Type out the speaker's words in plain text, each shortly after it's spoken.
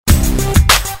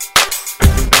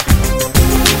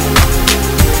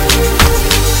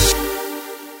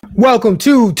Welcome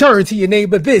to Turn to Your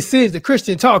Neighbor. This is the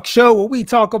Christian Talk Show where we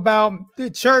talk about the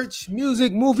church,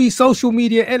 music, movies, social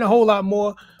media, and a whole lot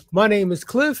more. My name is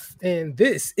Cliff, and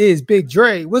this is Big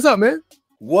Dre. What's up, man?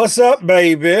 What's up,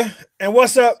 baby? And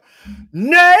what's up,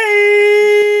 neighbors?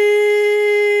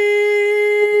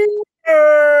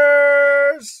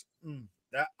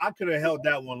 I could have held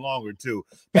that one longer too,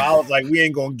 but I was like, we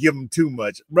ain't gonna give them too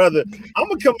much, brother. I'm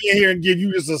gonna come in here and give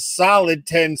you just a solid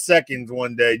 10 seconds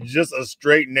one day, just a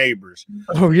straight neighbors.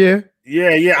 Oh yeah,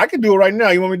 yeah. I can do it right now.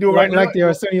 You want me to do it right now? Like the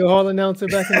Arsenio Hall announcer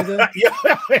back in the day. Yeah,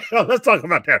 let's talk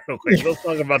about that real quick. Let's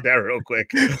talk about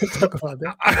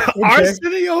that. Okay.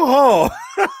 Arsenio Hall.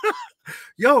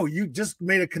 Yo, you just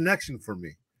made a connection for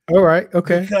me. All right,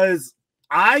 okay. Because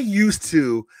I used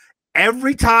to,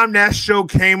 every time that show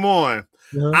came on,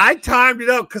 I timed it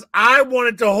up because I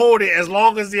wanted to hold it as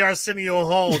long as the Arsenio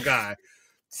Hall guy.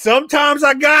 Sometimes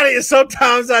I got it and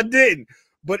sometimes I didn't.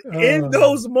 But in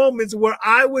those moments where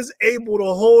I was able to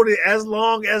hold it as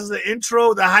long as the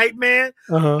intro, the hype man,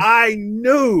 I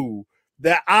knew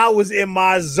that I was in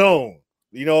my zone.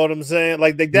 You know what I'm saying?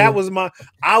 Like that was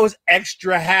I was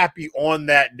extra happy on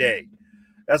that day.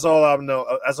 That's all I know.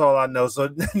 That's all I know. So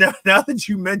now that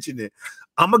you mentioned it,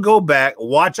 I'm going to go back,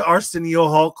 watch Arsenio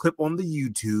Hall clip on the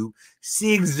YouTube,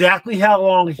 see exactly how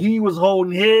long he was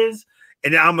holding his,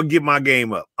 and then I'm going to get my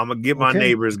game up. I'm going to get my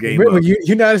neighbor's game up.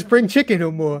 You're not a spring chicken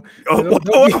no more. Don't be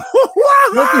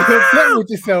upset with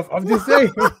yourself. I'm just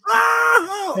saying.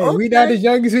 Hey, we not as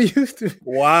young as we used to.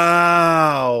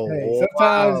 Wow. Hey,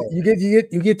 sometimes you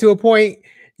get to a point,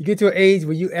 you get to an age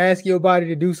where you ask your body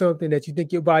to do something that you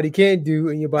think your body can do,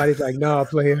 and your body's like, nah,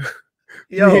 player.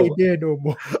 Yo, you ain't there no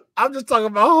more. I'm just talking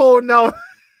about holding out.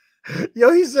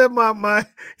 Yo, he said my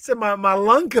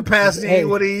lung capacity ain't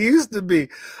what it used to be.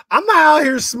 I'm not out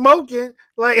here smoking.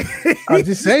 Like I'm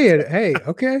just saying, hey,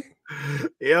 okay.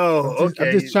 Yo, I'm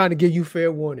just trying to give you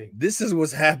fair warning. This is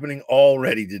what's happening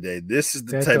already today. This is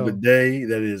the type of day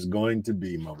that is going to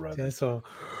be, my brother. That's all.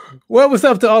 Well, what's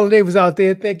up to all the neighbors out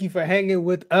there? Thank you for hanging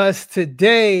with us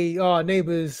today,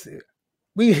 neighbors.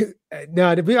 I'm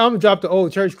gonna drop the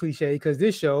old church cliche because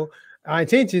this show, our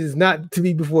intention is not to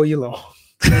be before you long.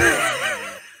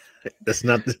 That's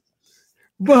not the.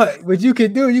 But what you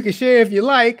can do, you can share if you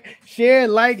like,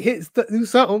 do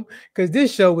something, because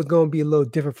this show is going to be a little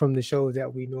different from the shows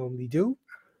that we normally do.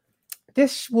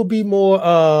 This will be more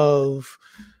of,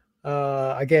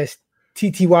 I guess,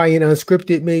 TTY and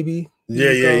unscripted, maybe.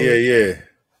 Yeah.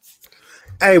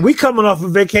 Hey, we coming off a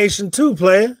vacation too,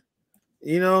 player.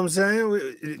 You know what I'm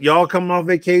saying? Y'all coming off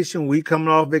vacation. We coming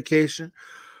off vacation.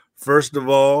 First of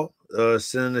all,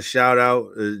 sending a shout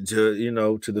out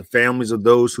to the families of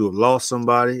those who have lost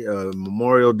somebody.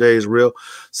 Memorial Day is real.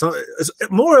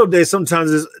 Memorial Day sometimes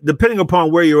is depending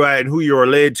upon where you're at and who you're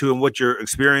related to and what your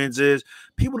experience is.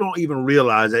 People don't even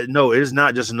realize that. No, it is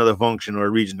not just another function or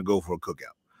a reason to go for a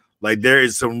cookout. Like there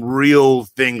is some real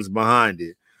things behind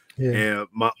it. Yeah. And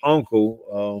my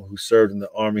uncle, who served in the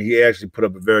Army, he actually put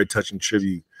up a very touching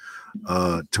tribute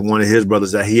to one of his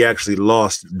brothers that he actually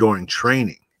lost during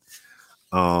training.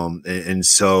 And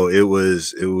so it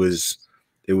was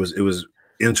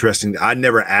interesting. I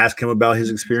never asked him about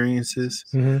his experiences,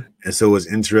 and so it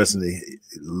was interesting to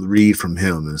read from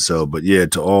him. And so, but yeah,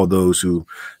 to all those who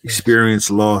experience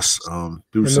loss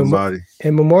through somebody.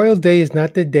 And Memorial Day is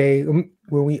not the day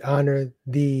where we honor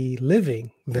the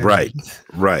living veterans.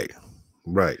 Right.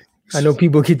 I know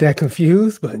people get that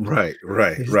confused, but right.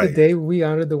 It's the day we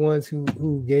honor the ones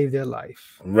who gave their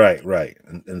life. Right.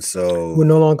 And so we're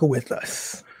no longer with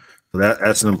us.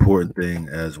 That's an important thing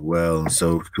as well. And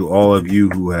so to all of you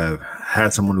who have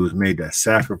had someone who has made that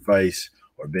sacrifice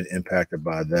or been impacted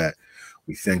by that,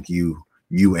 we thank you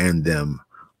and them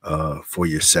for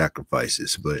your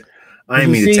sacrifices. But I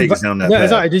didn't mean to take us down that path.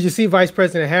 Sorry. Did you see Vice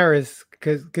President Harris,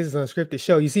 because it's an unscripted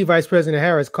show, you see Vice President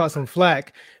Harris caught some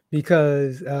flack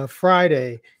because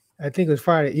Friday, I think it was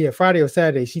Friday. Friday or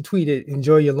Saturday, she tweeted,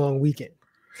 "Enjoy your long weekend."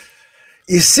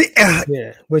 You see,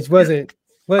 which wasn't.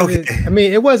 Okay. I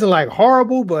mean, it wasn't like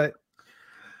horrible, but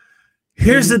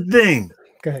here's the thing.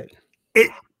 Go ahead.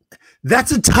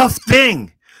 That's a tough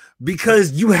thing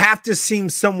because you have to seem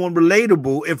someone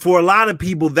relatable, and for a lot of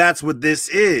people, that's what this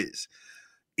is.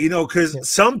 You know, because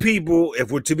some people,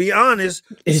 if we're to be honest,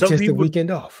 it's some just people a weekend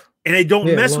off. And they don't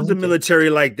mess with the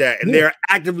military like that. And they're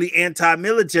actively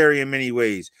anti-military in many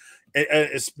ways, and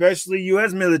especially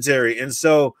U.S. military. And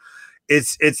so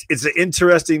it's an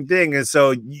interesting thing. And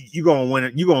so you're going to win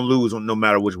it. You're going to lose no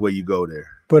matter which way you go there.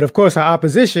 But of course, our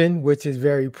opposition, which is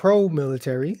very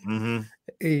pro-military,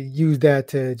 used that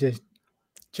to just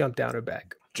jump down her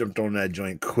back. Jumped on that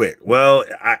joint quick. Well,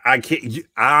 I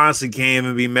honestly can't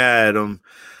even be mad at them.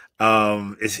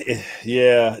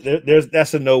 There's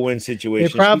that's a no-win situation.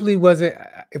 It probably wasn't.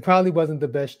 It probably wasn't the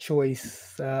best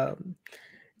choice,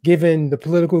 given the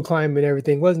political climate and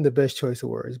everything. Wasn't the best choice of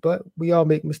words, but we all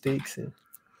make mistakes. And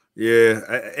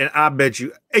I bet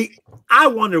you. I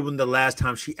wonder when the last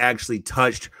time she actually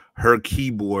touched her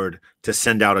keyboard to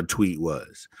send out a tweet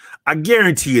was. I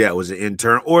guarantee you that was an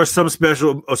intern or some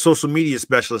social media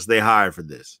specialist they hired for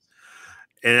this.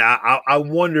 And I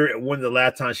wonder when the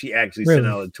last time she actually sent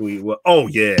out a tweet was. Oh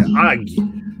yeah,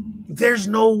 there's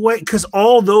no way, because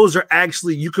all those are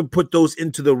actually, you can put those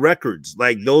into the records.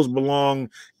 Like those belong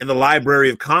in the Library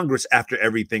of Congress after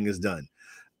everything is done.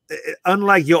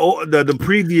 Unlike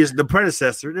the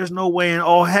predecessor, there's no way in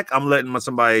all heck I'm letting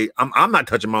somebody. I'm not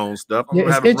touching my own stuff. I'm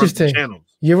it's interesting.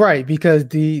 You're right, because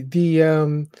the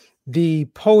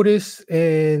POTUS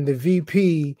and the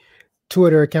VP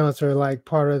Twitter accounts are like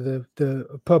part of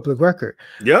the public record.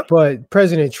 Yep. But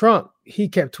President Trump, he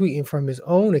kept tweeting from his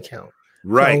own account.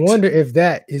 Right. So I wonder if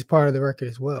that is part of the record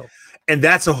as well. And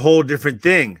that's a whole different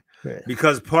thing.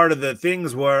 Because part of the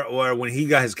things were when he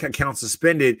got his account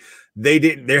suspended,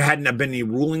 there hadn't been any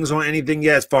rulings on anything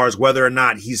yet as far as whether or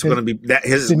not he's going to be that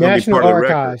his the National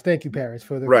Archives. Thank you, Paris,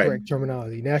 for the correct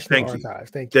terminology. National Archives.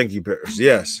 Thank you, Paris.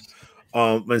 Yes.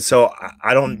 And so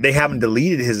they haven't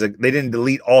deleted they didn't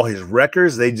delete all his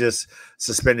records. They just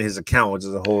suspended his account, which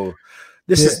is a whole.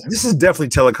 This is definitely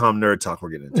telecom nerd talk we're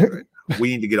getting into right now. We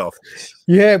need to get off this.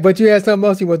 Yeah, but you had something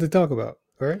else you wanted to talk about.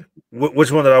 Right. Which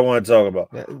one did I want to talk about?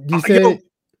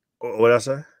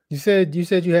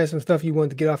 you had some stuff you wanted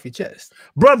to get off your chest.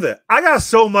 Brother, I got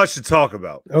so much to talk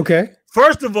about. Okay.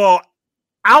 First of all,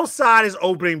 outside is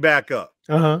opening back up.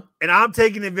 Uh-huh. And I'm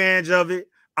taking advantage of it.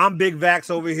 I'm Big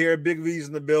Vax over here. Big V's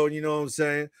in the building. You know what I'm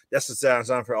saying? That's the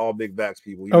sound for all Big Vax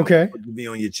people. You know, okay. Put me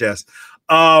on your chest.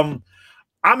 I'm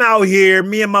out here.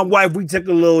 Me and my wife, we took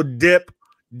a little dip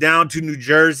down to New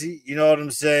Jersey, you know what I'm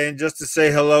saying? Just to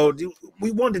say hello.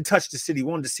 We wanted to touch the city,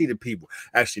 wanted to see the people.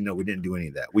 Actually, no, we didn't do any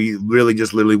of that. We really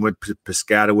just literally went to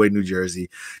Piscataway, New Jersey,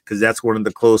 because that's one of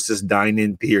the closest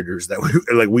dine-in theaters that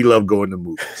we love going to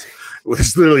movies.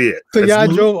 That's literally it. So y'all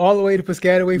drove all the way to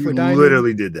Piscataway for dine-in?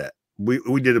 Literally did that. We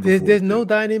did it before. There's no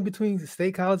dine-in between the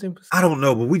State College and Piscataway? I don't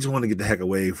know, but we just want to get the heck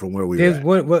away from where we were. There's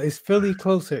one. Well, it's Philly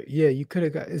closer. Yeah, you could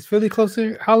have got. Is Philly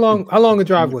closer? How long a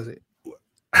drive was it?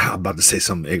 I'm about to say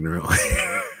something ignorant.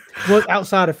 Well,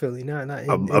 outside of Philly, not.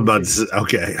 I'm about to say,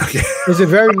 okay. It's a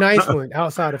very nice one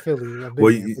outside of Philly.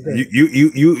 Well,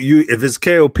 you, if it's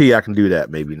KOP, I can do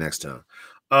that maybe next time.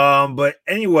 But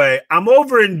anyway, I'm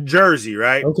over in Jersey,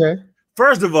 right? Okay.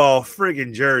 First of all,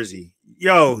 friggin' Jersey,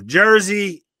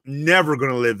 Jersey, never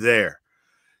gonna live there.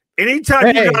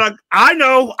 Anytime you gotta, I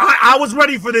know, I was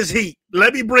ready for this heat.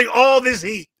 Let me bring all this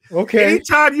heat. Okay.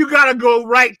 Anytime you gotta go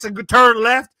right to turn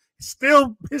left.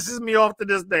 Still pisses me off to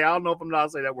this day. I don't know if I'm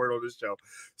not saying that word on this show.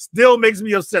 Still makes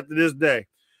me upset to this day.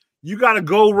 You got to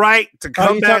go right to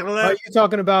come back left. Are you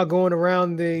talking about going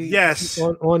around the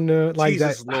on the like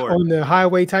Jesus that Lord. On the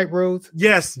highway type roads?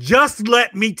 Yes. Just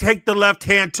let me take the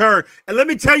left-hand turn. And let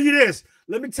me tell you this.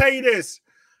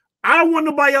 I don't want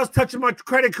nobody else touching my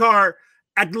credit card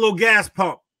at the little gas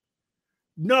pump.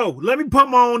 No, let me pump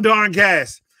my own darn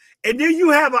gas. And then you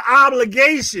have an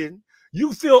obligation.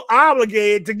 You feel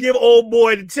obligated to give old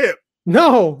boy the tip.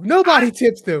 No, nobody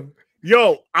tips them.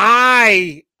 Yo,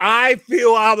 I feel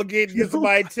obligated to give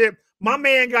somebody a tip. My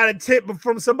man got a tip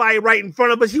from somebody right in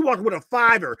front of us. He walked with a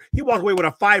 $5. He walked away with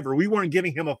a $5. We weren't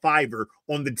giving him a $5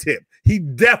 on the tip. He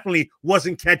definitely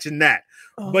wasn't catching that.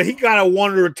 Oh. But he got a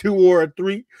 1 or a 2 or a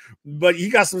 3. But he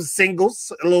got some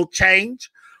singles, a little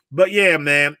change. But yeah,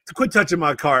 man, quit touching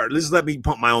my car. Just let me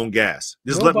pump my own gas.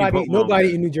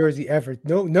 Nobody in New Jersey ever.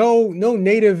 No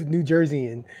native New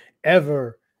Jerseyan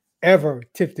ever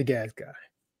tipped the gas guy.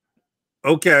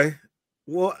 Okay.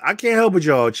 Well, I can't help it,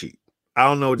 y'all cheat. I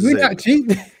don't know what to say. We're not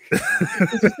cheating.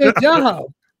 It's their job.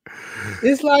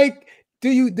 It's like, do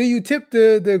you tip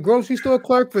the grocery store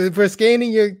clerk for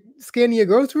scanning your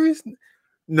groceries?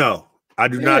 No, I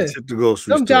do not tip the grocery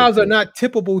store. Some jobs are not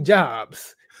tippable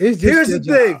jobs. Here's the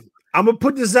thing. I'm gonna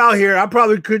put this out here. I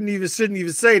probably shouldn't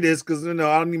even say this because I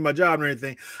don't need my job or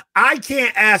anything. I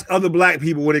can't ask other black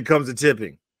people when it comes to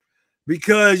tipping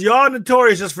because y'all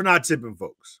notorious just for not tipping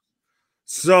folks.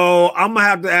 So I'm gonna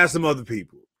have to ask some other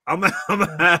people. I'm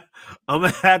gonna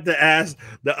have to ask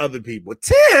the other people.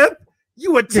 Tip?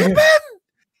 You a tipping?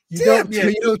 You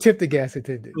don't tip the gas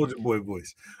attendant. Boy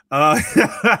voice.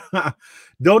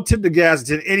 Don't tip the gas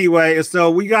attendant. Anyway, so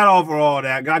we got over all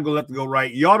that. Gotta go left to go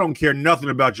right. Y'all don't care nothing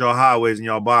about y'all highways and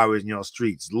y'all byways and y'all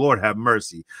streets. Lord have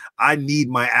mercy. I need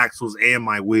my axles and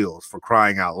my wheels for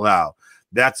crying out loud.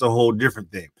 That's a whole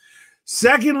different thing.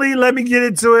 Secondly, let me get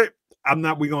into it.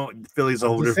 Philly's a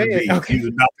whole different beast. Okay. He was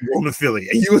about to go to Philly.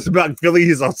 And he was about Philly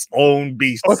is his own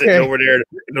beast sitting over there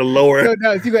in the lower.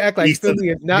 No, you gonna act like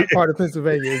Philly is not part of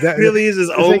Pennsylvania. Philly is his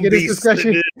own beast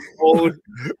sitting in his own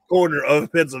corner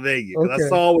of Pennsylvania. Because I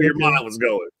saw where your mind was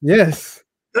going. Yes.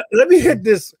 Let me hit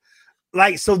this.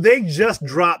 So they just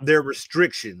dropped their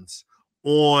restrictions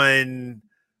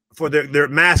for their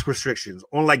mask restrictions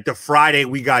on like the Friday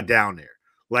we got down there.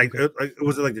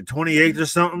 Was it like the 28th or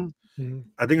something? Mm-hmm.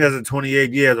 I think that's the 28th.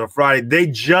 Yeah, on Friday. They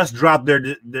just dropped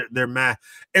their mask.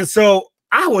 And so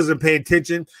I wasn't paying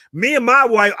attention. Me and my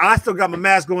wife, I still got my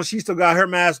mask on. She still got her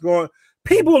mask on.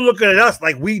 People looking at us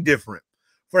like we different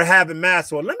for having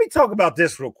masks on. Let me talk about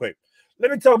this real quick.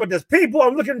 People,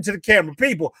 I'm looking into the camera.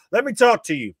 People, let me talk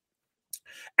to you.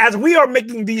 As we are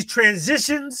making these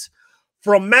transitions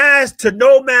from mask to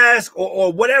no mask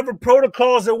or whatever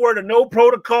protocols there were to no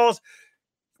protocols,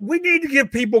 we need to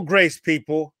give people grace,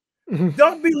 people.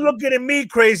 Don't be looking at me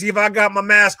crazy if I got my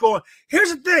mask on.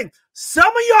 Here's the thing. Some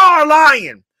of y'all are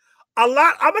lying. I'm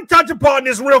going to touch upon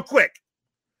this real quick.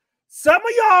 Some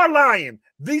of y'all are lying.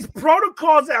 These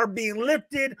protocols that are being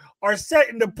lifted are set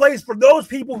into place for those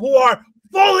people who are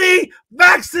fully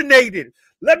vaccinated.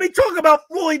 Let me talk about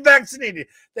fully vaccinated.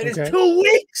 That is 2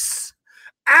 weeks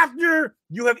after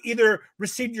you have either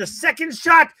received your second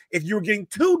shot, if you were getting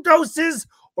 2 doses,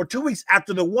 or 2 weeks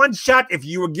after the 1 shot, if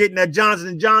you were getting that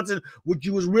Johnson & Johnson, which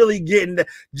you was really getting.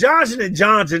 Johnson &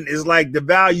 Johnson is like the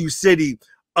value city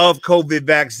of COVID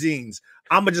vaccines.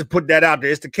 I'm going to just put that out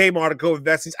there. It's the Kmart of COVID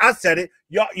vaccines. I said it.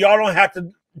 Y'all don't have to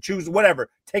choose whatever.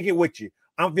 Take it with you.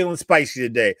 I'm feeling spicy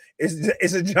today.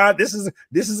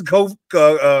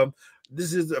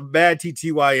 This is a bad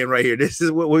TTYN right here. This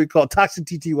is what we call toxic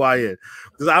TTYN.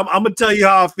 Because I'm gonna tell you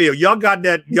how I feel. Y'all got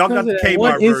the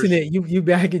Kmart version. You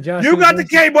back in Johnson. You got the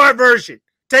Kmart version.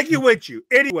 Take it with you.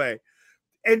 Anyway.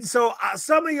 And so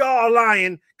some of y'all are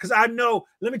lying because I know.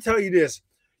 Let me tell you this: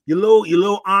 your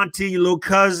little auntie, your little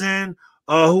cousin,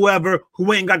 whoever who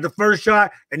went and got the first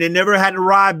shot and they never had to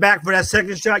ride back for that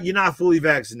second shot. You're not fully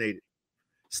vaccinated.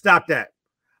 Stop that.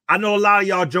 I know a lot of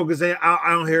y'all jokers say I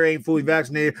don't hear ain't fully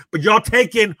vaccinated, but y'all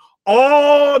taking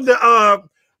all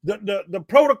the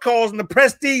protocols and the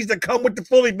prestige that come with the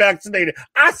fully vaccinated.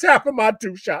 I sat for my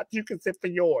 2 shots. You can sit for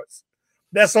yours.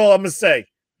 That's all I'm gonna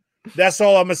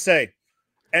say.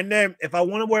 And then if I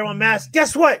want to wear my mask,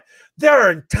 guess what? There are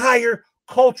entire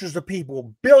cultures of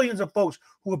people, billions of folks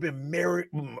who have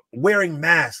been wearing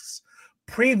masks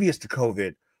previous to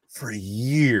COVID for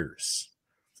years.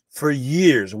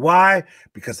 Why?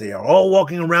 Because they are all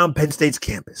walking around Penn State's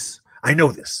campus. I know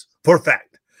this for a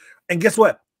fact. And guess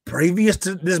what? Previous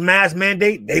to this mask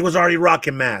mandate, they was already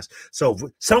rocking masks. So if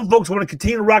some folks want to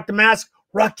continue to rock the mask,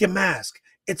 rock your mask.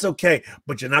 It's okay.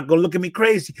 But you're not going to look at me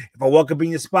crazy if I walk up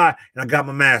in your spot and I got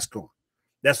my mask on.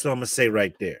 That's what I'm going to say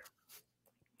right there.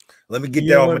 Let me get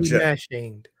that off my chest.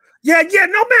 Yeah,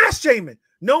 no mask shaming.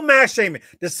 No mask shaming.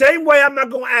 The same way I'm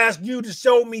not going to ask you to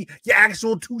show me your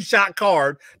actual 2-shot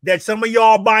card that some of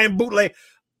y'all buying bootleg.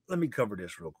 Let me cover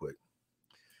this real quick.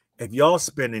 If y'all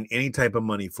spending any type of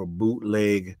money for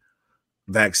bootleg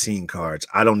vaccine cards,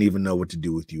 I don't even know what to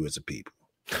do with you as a people.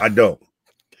 I don't.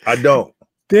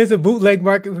 There's a bootleg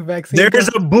market for vaccines. There's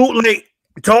a bootleg.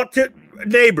 Talk to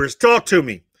neighbors. Talk to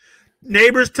me.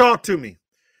 Neighbors, talk to me.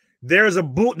 There's a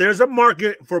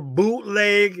market for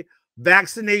bootleg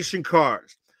vaccination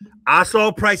cards. I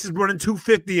saw prices running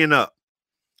 $250 and up,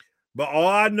 but all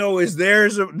I know is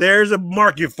there's a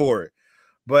market for it.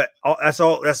 But that's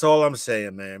all I'm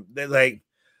saying, man. There's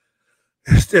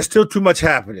still too much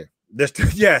happening.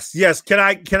 Yes. Can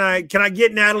I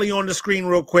get Natalie on the screen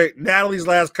real quick? Natalie's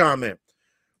last comment.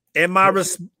 And my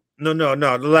no,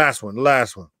 the last one.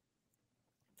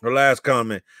 Her last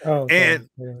comment. Oh, okay.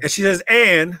 And she says,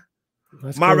 and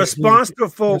my response to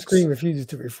folks. The screen refuses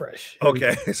to refresh.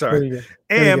 Okay, sorry.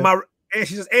 And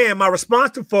she says, and my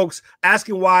response to folks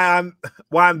asking why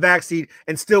I'm vaccinated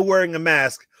and still wearing a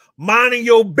mask, minding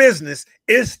your business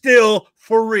is still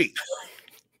free.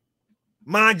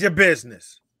 Mind your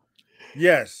business.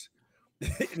 Yes.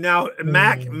 Now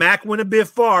Mac went a bit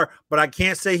far, but I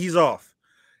can't say he's off.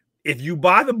 If you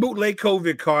buy the bootleg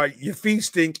COVID card, your feet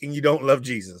stink and you don't love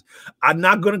Jesus. I'm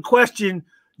not going to question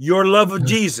your love of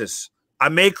Jesus. I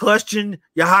may question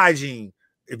your hygiene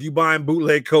if you buying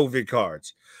bootleg COVID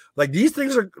cards. Like these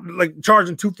things are like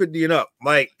charging $250 and up.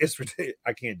 Like it's ridiculous.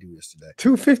 I can't do this today.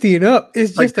 $250 and up.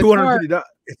 It's like just $250.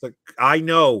 It's like I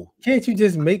know. Can't you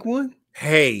just make one?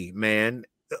 Hey man,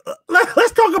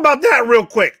 let's talk about that real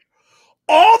quick.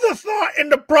 All the thought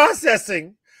and the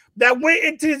processing that went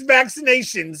into his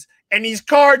vaccinations and these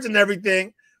cards and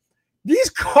everything. These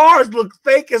cars look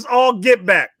fake as all get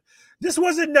back. This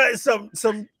wasn't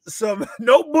some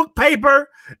notebook paper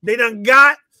they done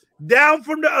got down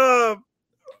from the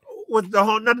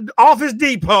Office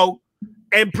Depot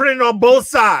and printed on both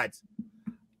sides.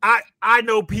 I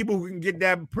know people who can get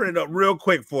that printed up real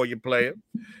quick for you, player.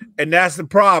 And that's the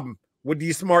problem with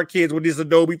these smart kids with this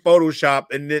Adobe Photoshop,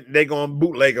 and then they're going to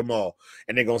bootleg them all,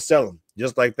 and they're going to sell them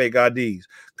just like fake IDs,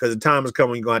 because the time is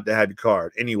coming you're going to have your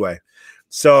card. Anyway,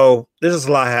 so there's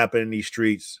a lot happening in these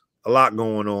streets, a lot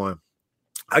going on.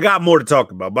 I got more to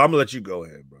talk about, but I'm going to let you go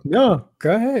ahead, bro. No,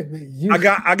 go ahead.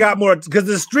 I got more, because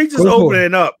the streets is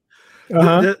opening up.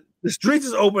 Uh-huh. The streets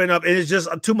is opening up, and it's just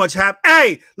too much happening.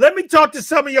 Hey, let me talk to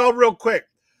some of y'all real quick.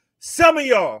 Some of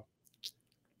y'all,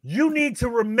 you need to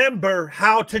remember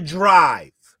how to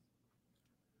drive.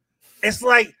 It's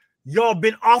like y'all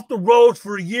been off the road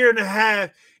for a year and a half,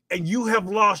 and you have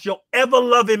lost your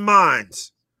ever-loving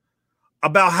minds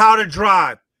about how to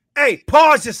drive. Hey,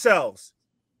 pause yourselves.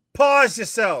 Pause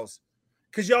yourselves,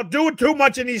 because y'all doing too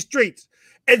much in these streets.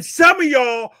 And some of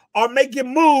y'all are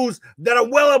making moves that are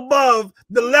well above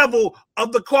the level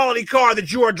of the quality car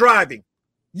that you are driving.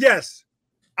 Yes,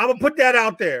 I'm going to put that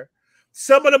out there.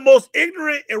 Some of the most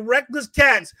ignorant and reckless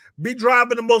cats be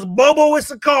driving the most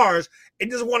boboist of cars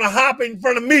and just want to hop in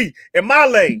front of me in my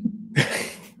lane.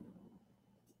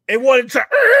 And want to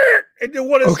and then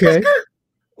want to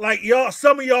like y'all.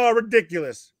 Some of y'all are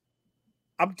ridiculous.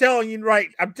 I'm telling you right.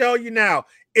 I'm telling you now.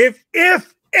 If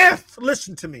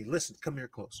listen to me. Listen. Come here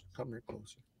closer. Come here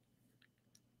closer.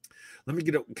 Let me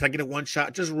get it. Can I get it one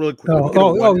shot? Just really quick.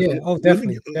 Yeah. Oh,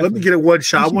 definitely. Let me get it one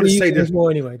shot. I want to say this more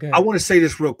anyway. I want to say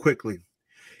this real quickly.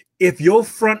 If your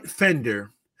front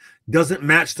fender doesn't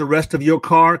match the rest of your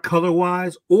car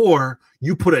color-wise, or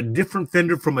you put a different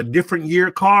fender from a different year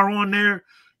car on there,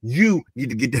 you need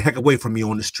to get the heck away from me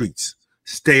on the streets.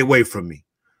 Stay away from me.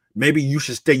 Maybe you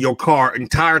should stay your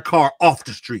entire car off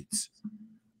the streets.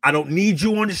 I don't need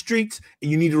you on the streets,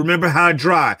 and you need to remember how to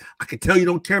drive. I can tell you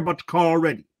don't care about the car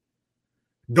already.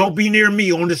 Don't be near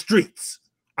me on the streets.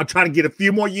 I'm trying to get a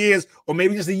few more years, or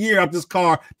maybe just a year out this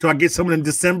car till I get some of the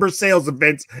December sales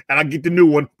events and I get the new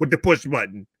one with the push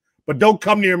button. But don't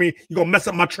come near me. You're going to mess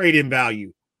up my trade-in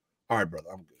value. All right, brother.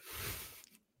 I'm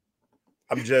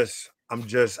good.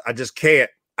 I just can't.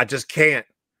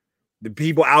 The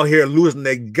people out here losing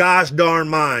their gosh darn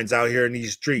minds out here in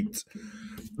these streets.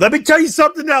 Let me tell you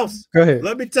something else. Go ahead.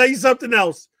 Let me tell you something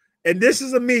else. And this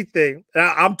is a me thing.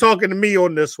 I'm talking to me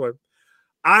on this one.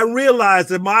 I realized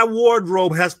that my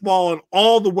wardrobe has fallen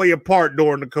all the way apart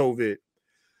during the COVID.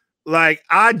 Like,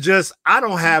 I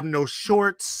don't have no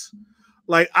shorts.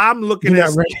 Like, I'm looking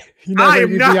at. I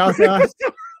am not ready.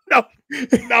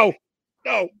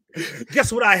 No.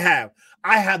 Guess what I have?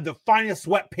 I have the finest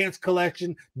sweatpants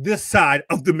collection this side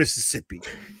of the Mississippi.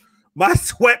 My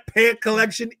sweatpant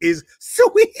collection is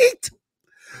sweet.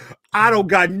 I don't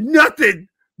got nothing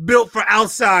built for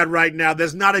outside right now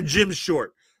that's not a gym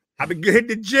short. I've been hitting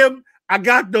the gym. I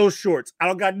got those shorts. I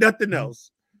don't got nothing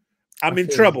else. I'm in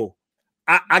trouble.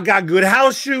 I got good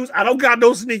house shoes. I don't got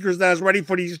no sneakers that's ready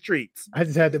for these streets. I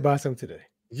just had to buy some today.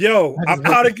 Yo, I'm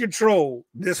out of control.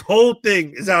 This whole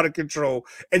thing is out of control.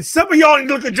 And some of y'all need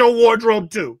to look at your wardrobe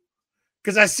too,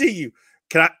 because I see you.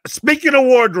 Speaking of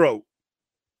wardrobe,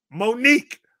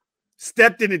 Monique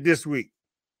stepped in it this week.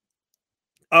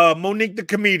 Monique the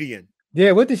comedian.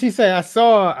 Yeah, what did she say?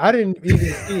 I didn't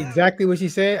even see exactly what she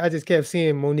said. I just kept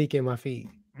seeing Monique in my feed.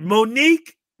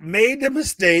 Monique made the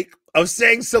mistake of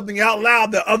saying something out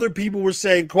loud that other people were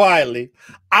saying quietly.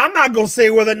 I'm not going to say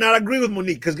whether or not I agree with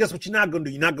Monique, because guess what you're not going to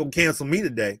do? You're not going to cancel me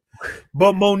today.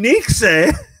 But Monique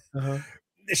said,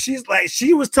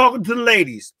 she was talking to the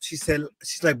ladies. She's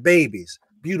like, babies,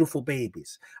 beautiful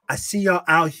babies. I see y'all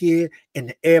out here in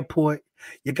the airport.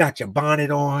 You got your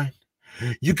bonnet on.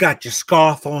 You got your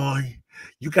scarf on.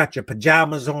 You got your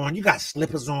pajamas on. You got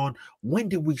slippers on. When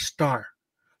did we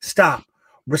stop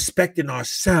respecting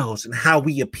ourselves and how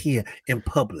we appear in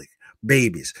public,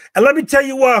 babies? And let me tell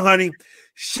you what, honey,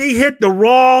 she hit the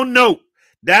wrong note.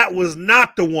 That was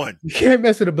not the one. You can't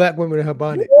mess with a black woman in her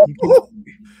bonnet.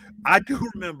 I do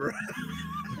remember.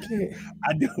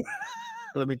 I do.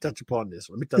 Let me touch upon this.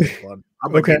 I'm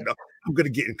going to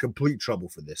get in complete trouble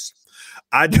for this.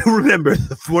 I do remember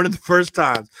one of the first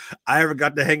times I ever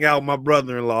got to hang out with my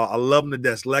brother-in-law. I love him to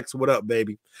death. Lex, what up,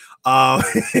 baby?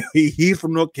 He's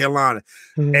from North Carolina,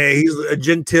 and he's a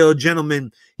genteel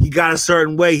gentleman. He got a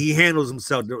certain way he handles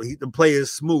himself. The play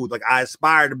is smooth. Like, I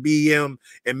aspire to be him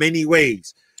in many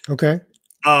ways. Okay.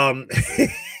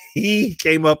 He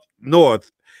came up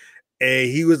north, and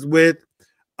he was with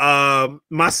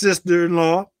my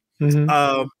sister-in-law,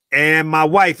 and my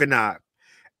wife and I.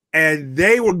 and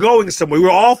they were going somewhere. We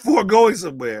were all four going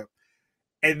somewhere,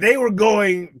 and they were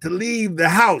going to leave the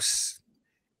house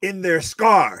in their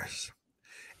scars.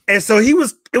 And so it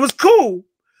was cool,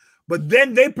 but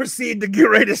then they proceed to get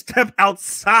ready to step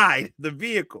outside the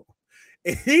vehicle.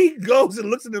 And he goes and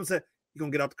looks at them and said, "You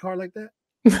gonna get out the car like that?"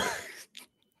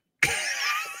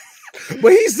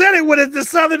 But he said it with the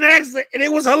southern accent, and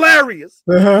it was hilarious.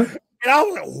 Uh-huh. And I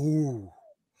was like, ooh.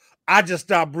 I just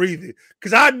stopped breathing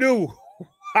because I knew.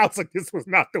 I was like, this was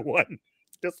not the one.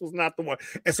 This was not the one.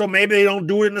 And so maybe they don't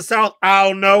do it in the South. I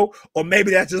don't know. Or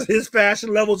maybe that's just his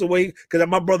fashion levels away, because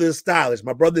my brother is stylish.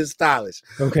 My brother is stylish.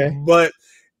 Okay. But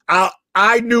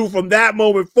I knew from that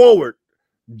moment forward,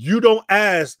 you don't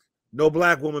ask no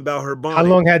black woman about her bonnet. How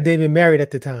long had they been married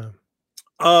at the time?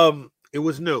 It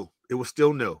was new. It was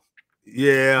still new.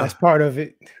 Yeah. That's part of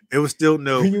it. It was still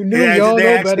new. You knew y'all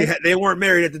know better. They weren't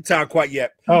married at the time quite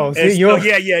yet. Oh, see, yeah.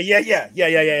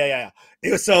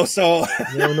 It was so.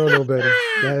 You don't know no better.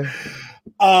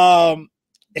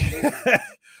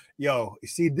 Yo,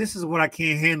 see, this is what I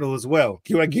can't handle as well.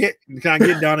 Can I get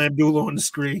Donna Abdullah on the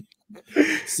screen?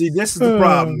 See, this is the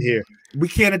problem here. We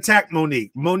can't attack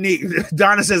Monique.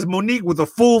 Donna says Monique with a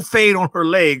full fade on her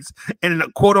legs and in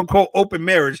a quote unquote open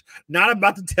marriage, not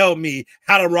about to tell me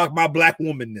how to rock my black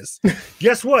womanness.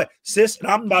 Guess what, sis?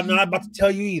 I'm not about to tell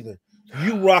you either.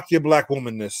 You rock your black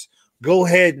womanness. Go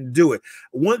ahead and do it.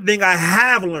 One thing I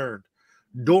have learned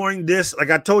during this,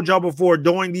 like I told y'all before,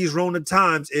 during these Rona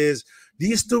times, is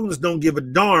these students don't give a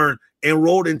darn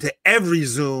enrolled into every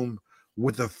Zoom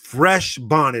with a fresh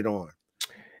bonnet on.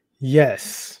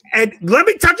 Yes. And let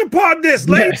me touch upon this,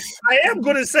 ladies. Yes. I am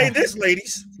going to say this,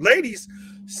 ladies. Ladies,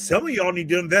 some of y'all need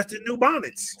to invest in new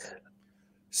bonnets.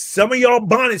 Some of y'all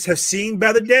bonnets have seen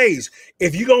better days.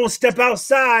 If you're going to step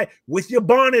outside with your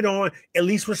bonnet on, at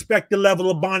least respect the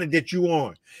level of bonnet that you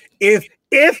on. If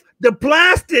the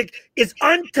plastic is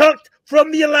untucked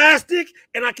from the elastic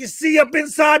and I can see up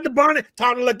inside the bonnet,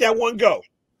 time to let that one go.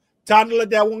 Time to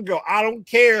let that one go. I don't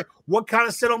care what kind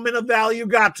of sentimental value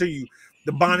got to you.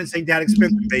 The bonnets ain't that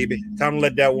expensive, baby. Time to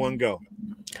let that one go.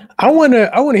 I wanna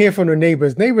hear from the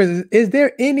neighbors. Neighbors, is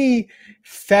there any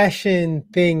fashion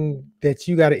thing that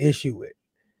you got an issue with?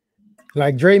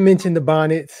 Like Dre mentioned the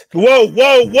bonnets.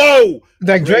 Whoa.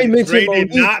 Like Dre mentioned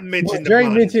Monique. Did not mention Dre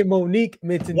mentioned Monique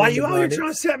mentioned. Why you out here trying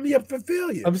to set me up for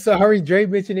failure? I'm sorry, Dre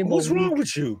mentioning Monique. What's wrong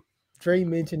with you? Dre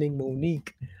mentioning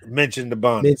Monique. Mentioned the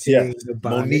bonnets. Yeah,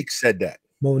 Monique said that.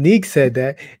 Monique said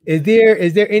that. Is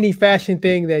there any fashion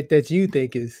thing that you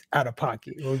think is out of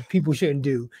pocket or people shouldn't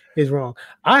do, is wrong?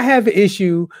 I have an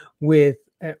issue with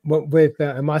and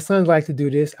my sons like to do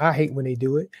this. I hate when they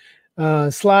do it.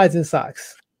 Slides and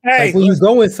socks. Hey, like when you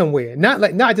going somewhere,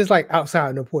 not just like outside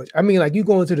on the porch. I mean, like you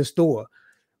going to the store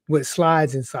with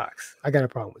slides and socks. I got a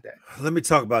problem with that. Let me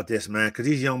talk about this, man, because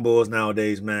these young boys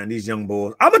nowadays, man, these young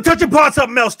boys. I'm gonna touch upon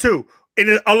something else too,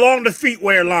 along the feet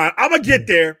wear line. I'm gonna get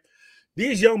there.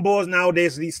 These young boys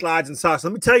nowadays, these slides and socks.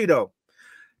 Let me tell you though,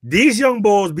 these young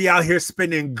boys be out here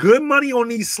spending good money on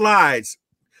these slides,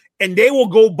 and they will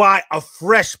go buy a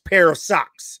fresh pair of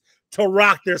socks to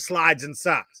rock their slides and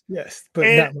socks. Yes, but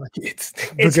not my kids.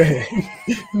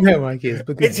 Not my kids.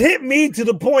 But it's hit me to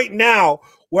the point now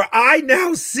where I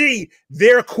now see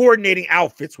they're coordinating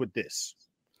outfits with this.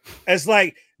 It's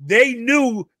like they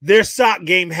knew their sock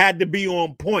game had to be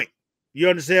on point. You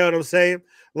understand what I'm saying?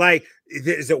 Like,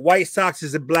 is it white socks?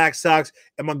 Is it black socks?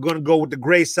 Am I going to go with the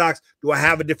gray socks? Do I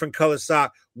have a different color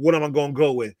sock? What am I going to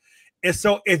go with? And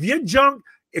so if your junk,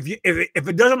 if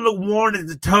it doesn't look worn at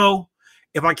the toe,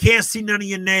 if I can't see none of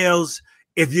your nails,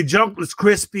 if your junk looks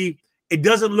crispy, it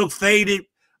doesn't look faded,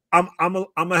 I'm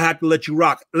gonna have to let you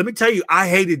rock. Let me tell you, I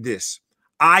hated this.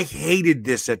 I hated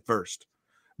this at first,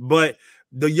 but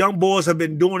the young boys have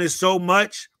been doing it so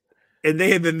much, and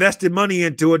they have invested money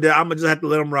into it that I'm gonna just have to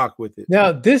let them rock with it.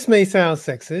 Now, this may sound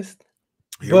sexist.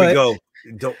 Here we go.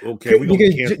 Okay,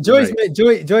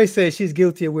 because Joyce says she's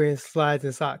guilty of wearing slides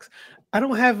and socks. I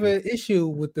don't have an issue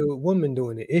with the woman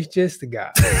doing it. It's just the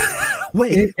guy.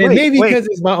 Maybe because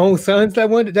it's my own sons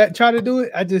that try to do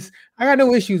it. I got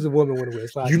no issues with women want to wear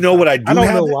slides. You know what I do? I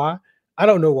don't know why. I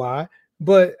don't know why.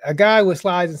 But a guy with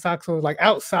slides and socks on, like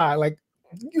outside, like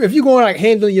if you're going like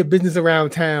handling your business around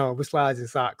town with slides and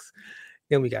socks,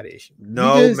 then we got an issue.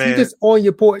 No, man. You just on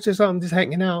your porch or something, just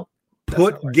hanging out.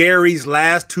 Put Gary's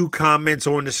last two comments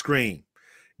on the screen.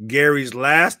 Gary's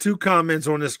last two comments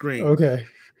on the screen. Okay.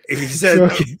 He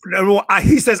says,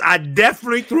 he says, I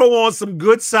definitely throw on some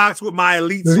good socks with my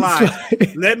elite slides.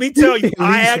 Let me tell you,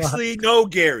 I actually know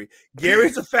Gary.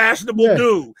 Gary's a fashionable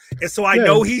dude. And so I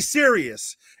know he's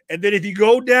serious. And then if you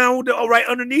go down right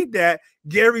underneath that,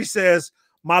 Gary says,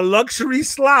 my luxury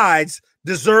slides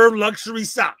deserve luxury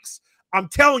socks. I'm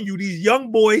telling you, these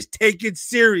young boys take it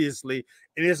seriously,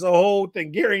 and it's a whole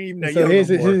thing. Gary ain't even that young here's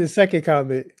no more. the second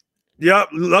comment. Yep,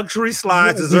 luxury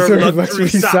slides deserve luxury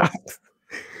socks.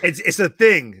 It's a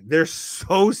thing. They're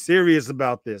so serious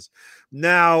about this.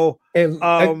 Now, and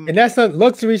that's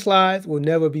luxury slides will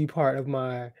never be part of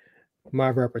my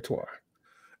repertoire.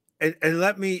 And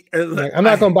let me. I'm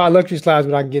not gonna buy luxury slides,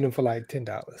 but I can get them for like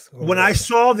 $10. When I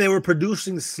saw they were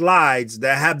producing slides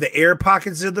that have the air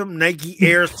pockets in them, Nike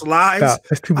Air slides, stop.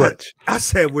 That's too much. I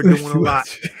said we're doing a lot.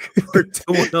 We're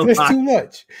doing a lot. That's too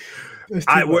much. That's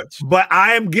too much. But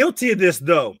I am guilty of this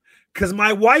though, because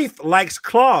my wife likes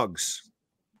clogs.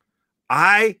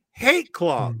 I hate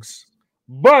clogs,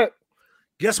 but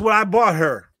guess what? I bought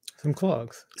her some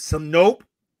clogs. Some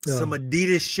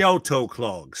Adidas shell toe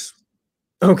clogs.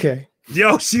 Okay.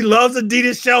 Yo, she loves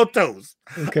Adidas shell toes.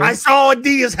 Okay. I saw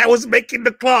Adidas was making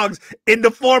the clogs in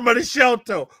the form of the shell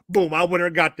toe. Boom, I went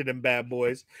and got to them bad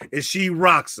boys, and she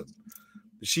rocks them.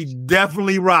 She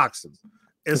definitely rocks them.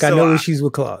 And got no issues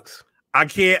with clogs. I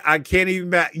can't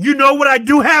even back. You know what I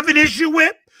do have an issue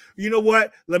with? You know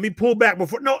what? Let me pull back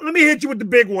before. No, let me hit you with the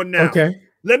big one now. Okay.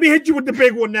 Let me hit you with the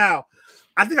big one now.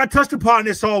 I think I touched upon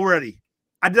this already.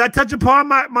 Did I touch upon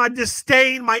my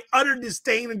disdain, my utter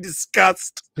disdain and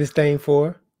disgust? Disdain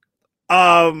for?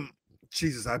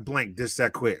 Jesus, I blanked this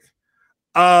that quick.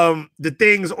 The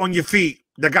things on your feet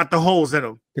that got the holes in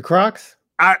them. The Crocs?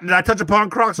 Did I touch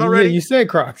upon Crocs already? Yeah, you said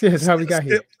Crocs. Yeah, that's how we got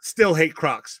here. Still hate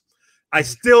Crocs. I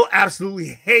still absolutely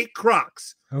hate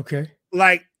Crocs. Okay.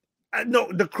 Like, no,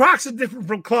 the Crocs are different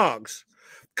from clogs.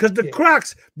 Because the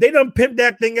Crocs, they done pimp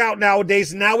that thing out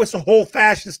nowadays. Now it's a whole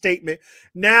fashion statement.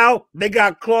 Now they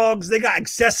got clogs. They got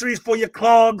accessories for your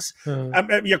clogs.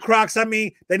 Your Crocs, I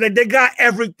mean. They got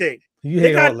everything.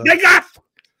 They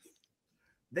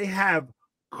have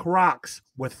Crocs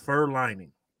with fur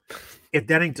lining. If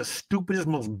that ain't the stupidest,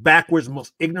 most backwards,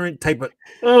 most ignorant type of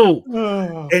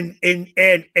and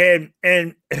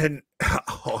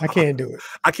I can't do it.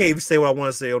 I can't even say what I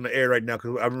want to say on the air right now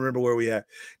because I remember where we at.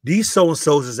 These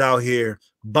so-and-sos is out here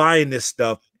buying this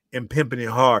stuff and pimping it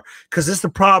hard. Because it's the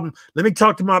problem. Let me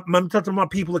talk to my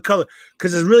people of color.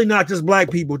 Because it's really not just black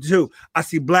people, too. I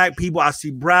see black people, I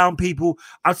see brown people,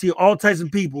 I see all types of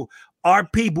people. Our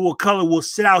people of color will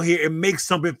sit out here and make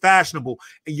something fashionable.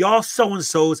 And y'all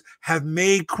so-and-sos have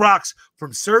made Crocs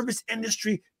from service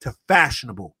industry to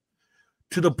fashionable.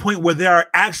 To the point where there are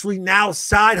actually now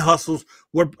side hustles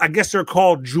where I guess they're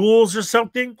called jewels or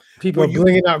something. People are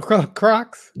bringing out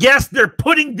Crocs? Yes, they're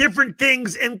putting different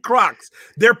things in Crocs.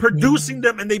 They're producing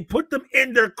them and they put them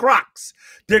in their Crocs.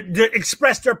 They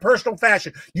express their personal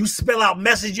fashion. You spell out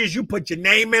messages. You put your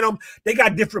name in them. They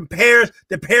got different pairs.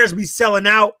 The pairs be selling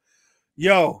out.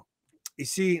 Yo, you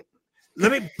see,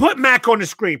 let me put Mac on the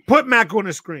screen. Put Mac on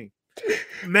the screen.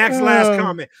 Mac's last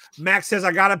comment. Mac says,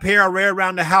 I got a pair I wear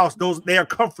around the house. They are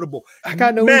comfortable. I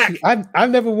got no issues.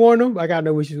 I've never worn them. I got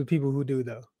no issues with people who do,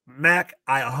 though. Mac,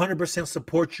 I 100%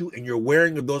 support you in your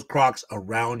wearing of those Crocs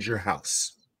around your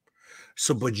house.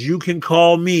 So, but you can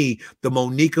call me the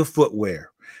Monica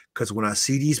footwear. Because when I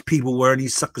see these people wearing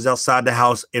these suckers outside the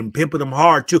house and pimping them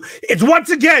hard, too, it's once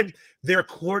again, they're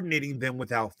coordinating them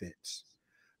with outfits.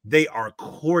 They are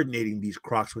coordinating these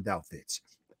Crocs with outfits.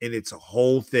 And it's a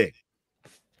whole thing.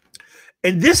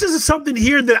 And this is something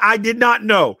here that I did not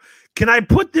know. Can you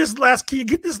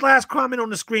get this last comment on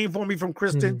the screen for me from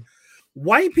Kristen? Mm-hmm.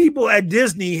 White people at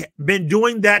Disney been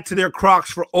doing that to their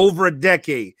Crocs for over a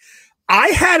decade. I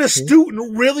had a student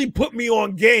who really put me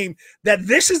on game that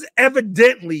this is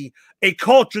evidently a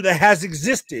culture that has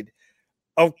existed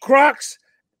of Crocs,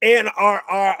 and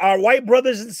our white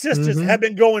brothers and sisters have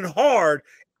been going hard.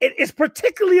 It's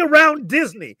particularly around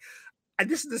Disney. And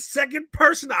this is the second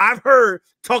person I've heard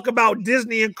talk about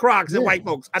Disney and Crocs and white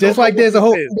folks. Just like there's a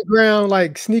whole underground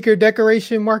like sneaker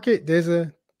decoration market. There's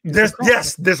a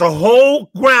whole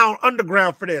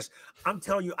underground for this. I'm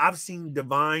telling you, I've seen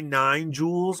Divine Nine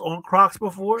jewels on Crocs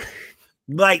before,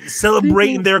 like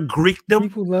celebrating their Greekdom.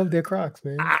 People love their Crocs,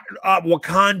 man.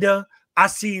 Wakanda.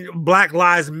 I've seen Black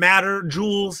Lives Matter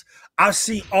jewels. I've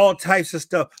seen all types of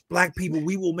stuff. Black people,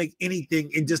 we will make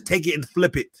anything and just take it and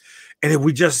flip it. And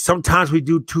if sometimes we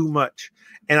do too much,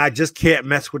 and I just can't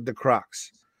mess with the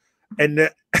Crocs. And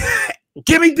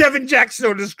give me Devin Jackson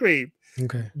on the screen.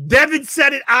 Okay. Devin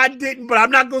said it, I didn't, but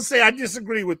I'm not going to say I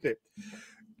disagree with it.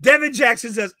 Devin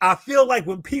Jackson says, I feel like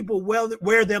when people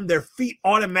wear them, their feet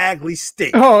automatically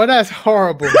stink. Oh, that's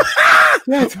horrible.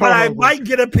 But I might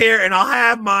get a pair and I'll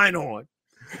have mine on.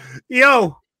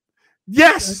 Yo,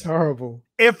 yes. That's horrible.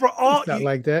 And for all it's not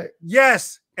like that.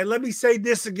 Yes. And let me say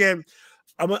this again.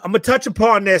 I'm going to touch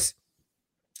upon this.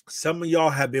 Some of y'all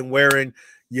have been wearing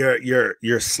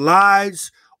your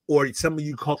slides, or some of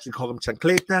you culturally call them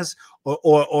chancletas,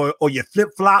 or your flip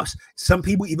flops. Some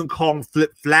people even call them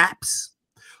flip flaps.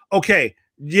 Okay,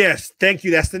 yes, thank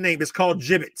you. That's the name. It's called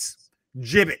gibbets.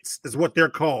 Gibbets is what they're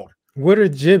called. What are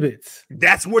gibbets?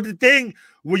 That's what the thing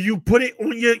where you put it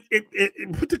on your.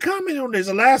 Put the comment on this.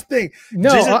 The last thing.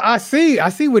 No, I see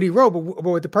what he wrote, but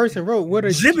what the person wrote. What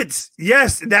are gibbets?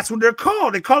 Yes, that's what they're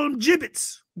called. They call them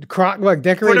gibbets. The croc, like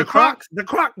decorated crocs. The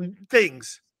croc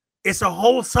things. It's a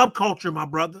whole subculture, my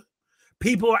brother.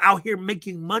 People are out here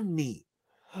making money.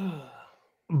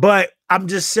 But I'm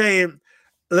just saying,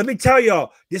 let me tell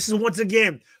y'all, this is once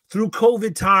again, through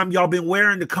COVID time, y'all been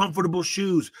wearing the comfortable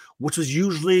shoes, which was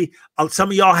usually, some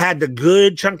of y'all had the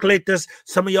good chancletas.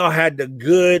 Some of y'all had the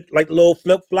good, like little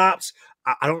flip-flops.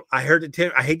 I heard the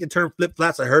term, I hate the term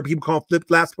flip-flops. I heard people call them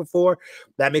flip-flops before.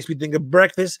 That makes me think of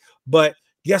breakfast. But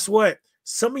guess what?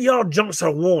 Some of y'all junks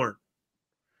are worn.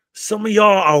 Some of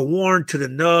y'all are worn to the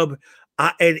nub,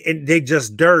 and they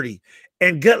just dirty.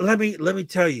 And let me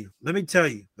tell you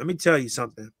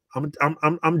something.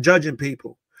 I'm judging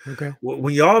people. Okay.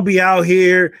 When y'all be out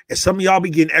here and some of y'all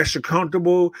be getting extra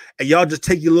comfortable and y'all just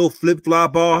take your little flip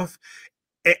flop off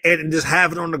and just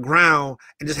have it on the ground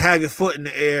and just have your foot in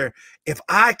the air. If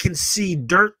I can see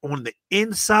dirt on the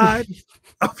inside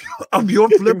of your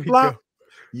flip flop,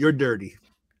 you're dirty.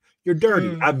 You're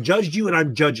dirty. I've judged you and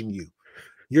I'm judging you.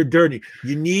 You're dirty.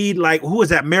 You need, like, who is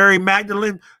that? Mary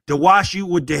Magdalene to wash you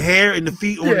with the hair and the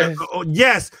feet on yes.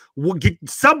 Yes. We'll get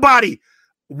somebody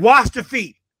wash the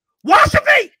feet. Wash the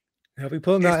feet. I'll be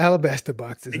pulling out alabaster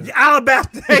boxes.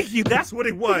 Alabaster, thank you. That's what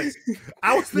it was.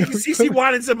 I was thinking CC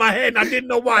Winans in my head, and I didn't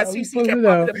know why CC kept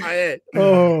popping in my head.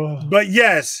 Oh, but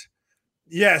yes,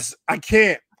 I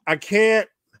can't. I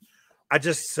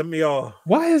just, some of y'all.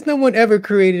 Why has no one ever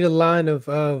created a line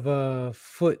of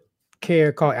foot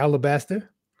care called Alabaster?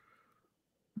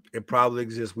 It probably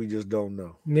exists. We just don't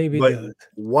know. Maybe it does.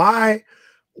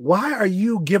 Why are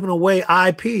you giving away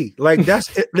IP? Like,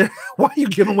 that's it. Why are you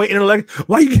giving away intellect?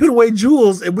 Why are you giving away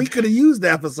jewels? And we could have used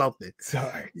that for something.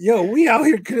 Sorry. Yo, we out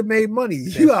here could have made money.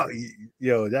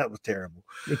 Yo, that was terrible.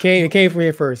 It came from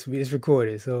here first. It's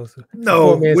recorded. So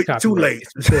no, too late.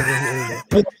 Is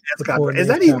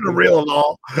that even a real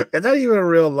law? Is that even a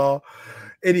real law?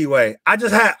 Anyway, I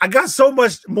got so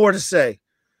much more to say.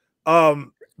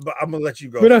 But I'm gonna let you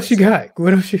go. What else you got?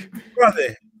 Brother?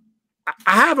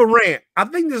 I have a rant. I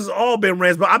think this has all been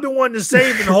rants, but I've been wanting to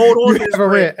save and hold on to this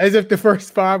rant. As if the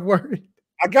first 5 words.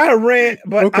 I got a rant,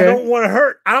 but I don't want to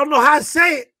hurt. I don't know how to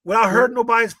say it without hurting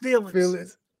nobody's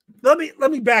feelings. Let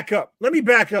me back up. I'm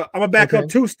gonna back up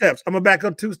 2 steps.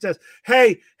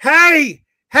 Hey,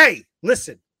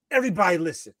 listen. Everybody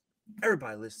listen.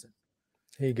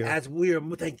 Here you go.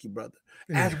 Thank you, brother.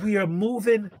 As we are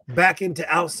moving back into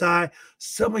outside,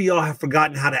 some of y'all have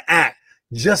forgotten how to act.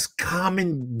 Just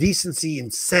common decency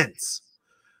and sense.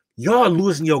 Y'all are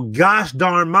losing your gosh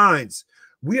darn minds.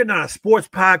 We are not a sports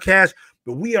podcast,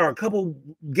 but we are a couple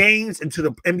games into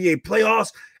the NBA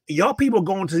playoffs. And y'all people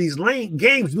going to these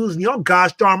games losing your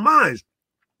gosh darn minds.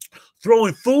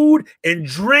 Throwing food and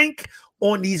drink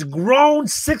on these grown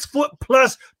 6 foot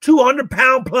plus, 200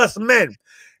 pound plus men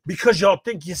because y'all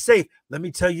think you're safe. Let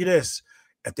me tell you this.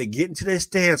 If they get into their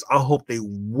stands, I hope they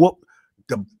whoop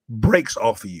the brakes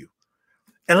off of you.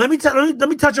 And let me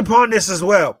touch upon this as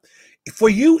well. For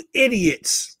you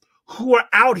idiots who are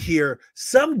out here,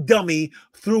 some dummy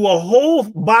threw a whole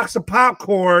box of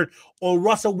popcorn on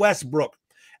Russell Westbrook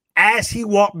as he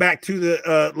walked back to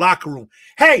the locker room.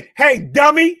 Hey,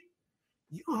 dummy.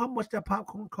 You know how much that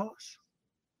popcorn costs?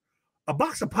 A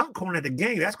box of popcorn at the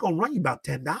game, that's going to run you about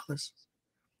 $10.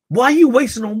 Why are you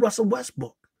wasting on Russell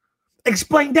Westbrook?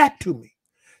 Explain that to me.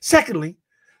 Secondly,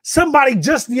 somebody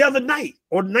just the other night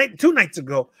or 2 nights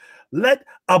ago let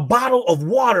a bottle of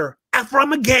water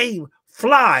from a game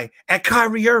fly at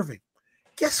Kyrie Irving.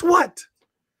 Guess what?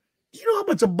 You know how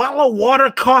much a bottle of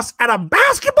water costs at a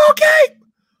basketball game?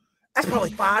 That's probably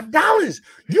 $5.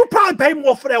 You probably pay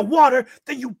more for that water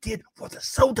than you did for the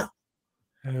soda.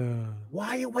 Why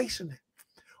are you wasting it?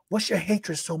 What's your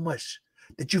hatred so much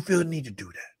that you feel the need to do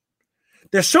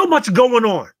that? There's so much going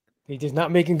on. He's just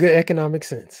not making good economic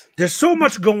sense. There's so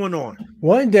much going on.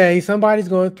 One day, somebody's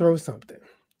going to throw something.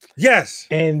 Yes.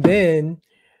 And then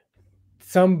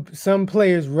some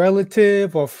player's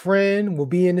relative or friend will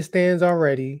be in the stands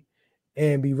already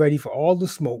and be ready for all the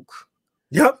smoke.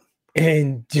 Yep.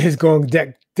 And just go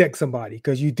and deck somebody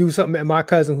because you do something at my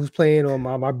cousin who's playing or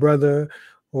my brother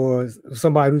or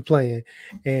somebody who's playing.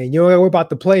 And you don't worry about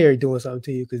the player doing something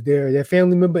to you because their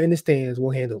family member in the stands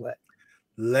will handle that.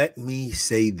 Let me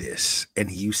say this,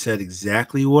 and you said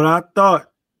exactly what I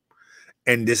thought.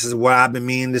 and this is what I've been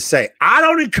meaning to say. I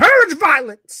don't encourage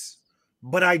violence,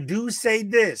 but I do say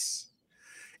this.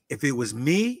 If it was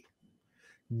me,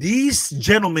 these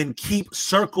gentlemen keep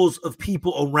circles of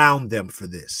people around them for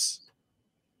this.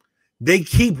 They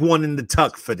keep one in the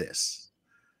tuck for this.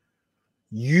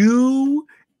 You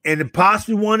and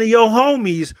possibly one of your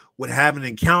homies would have an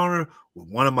encounter with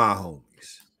one of my homies.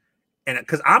 And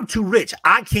because I'm too rich,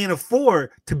 I can't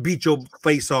afford to beat your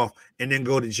face off and then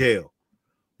go to jail.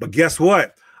 But guess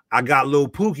what? I got Lil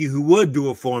Pookie who would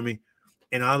do it for me.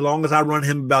 And as long as I run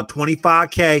him about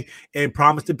 $25K and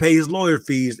promise to pay his lawyer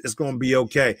fees, it's going to be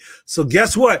okay. So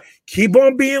guess what? Keep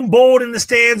on being bold in the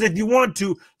stands if you want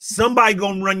to. Somebody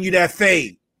going to run you that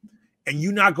fade. And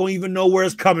you're not going to even know where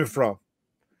it's coming from.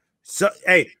 So,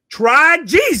 hey, try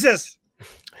Jesus.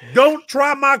 Don't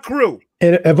try my crew.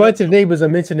 And a bunch of neighbors are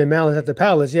mentioning Malice at the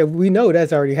Palace. Yeah, we know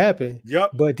that's already happened.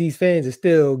 Yep. But these fans are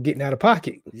still getting out of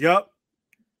pocket. Yep.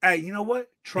 Hey, you know what?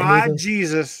 Try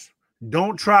Jesus.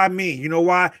 Don't try me. You know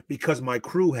why? Because my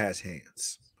crew has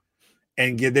hands.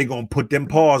 And they're going to put them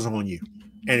paws on you.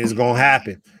 And it's going to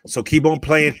happen. So keep on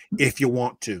playing if you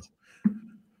want to.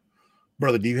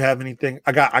 Brother, do you have anything?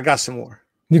 I got some more.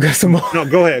 You got some more? No,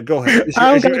 go ahead. Go ahead.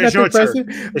 It's your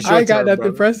turn. I got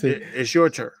nothing pressing. It's your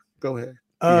turn. Go ahead.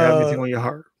 Do you have anything on your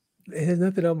heart? There's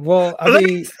nothing. Well, I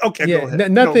mean, okay, yeah, go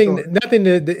ahead. Nothing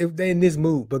in this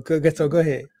mood. But so go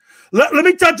ahead. Let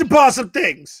me touch upon some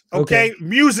things. Okay.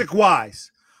 Music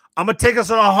wise, I'm gonna take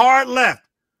us on a hard left.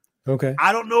 Okay.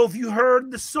 I don't know if you heard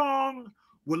the song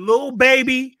with Lil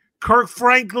Baby, Kirk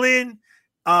Franklin,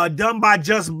 done by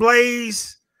Just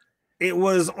Blaze. It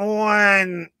was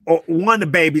on one of the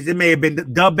babies. It may have been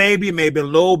the baby. It may have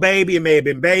been Lil Baby. It may have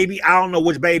been Baby. I don't know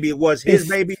which baby it was. His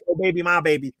baby, or baby, my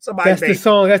baby. Somebody's baby.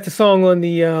 That's the song on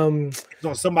the it's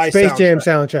on somebody's Space Jam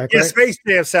soundtrack. Yeah, right? Space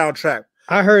Jam soundtrack.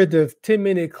 I heard the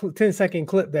 10-second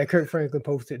clip that Kirk Franklin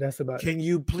posted. That's about it. Can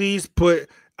you please put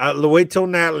wait till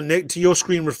Natalie to your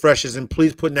screen refreshes and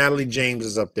please put Natalie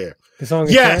James's up there. The song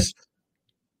is yes.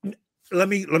 Let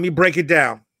me break it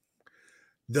down.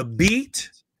 The beat.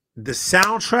 The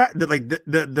soundtrack,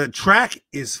 the track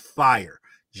is fire.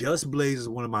 Just Blaze is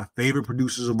one of my favorite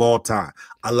producers of all time.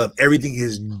 I love everything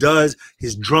he does.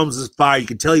 His drums is fire. You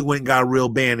can tell he went and got a real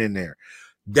band in there.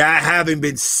 That having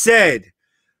been said,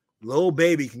 Lil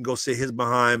Baby can go sit his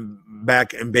behind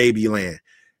back in Babyland.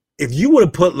 If you would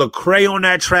have put Lecrae on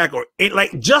that track, or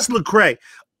just Lecrae,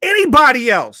 anybody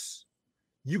else,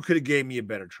 you could have gave me a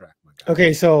better track.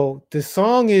 Okay, so the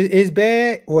song is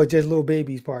bad, or just Lil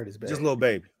Baby's part is bad? Just Lil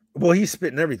Baby. Well, he's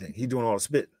spitting everything. He's doing all the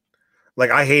spitting. Like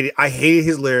I hated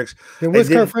his lyrics. Then what's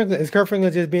Kirk Franklin? Is Kirk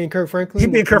Franklin just being Kirk Franklin? He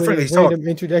being Kirk Franklin. He's talking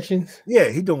introductions. Yeah,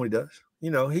 he's doing what he does.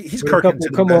 You know, he's Kirk.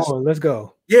 Come on, let's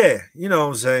go. Yeah, you know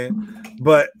what I'm saying.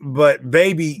 But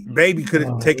baby could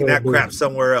have taken that crap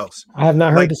somewhere else. I have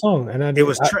not heard the song, and I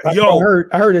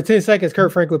heard the 10 seconds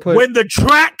Kirk Franklin put. When the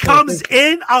track comes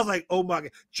in, I was like, oh my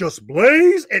god, Just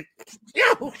Blaze and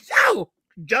yo.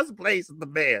 Just Blaze is the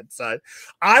man, son.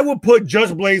 I would put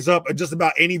Just Blaze up at just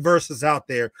about any verses out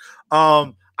there.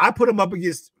 I put him up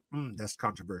against that's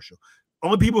controversial.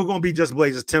 Only people who are gonna be Just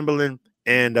Blaze is Timbaland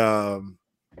and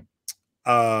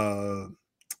Pharrell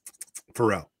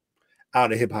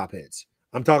out of hip hop heads.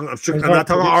 I'm not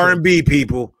talking R&B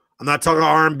people. I'm not talking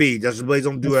R&B. Just Blaze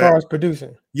don't do it. As far as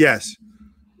producing. Yes.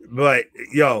 But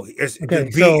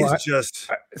the beat is just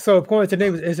so according to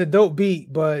neighbors, it's a dope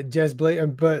beat, but Just Blaze,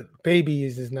 but Baby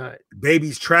is not.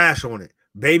 Baby's trash on it.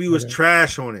 Baby was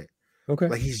trash on it. Okay,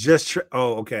 like he's just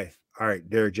okay. All right,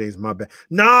 Derek James, my bad.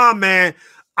 Nah, man,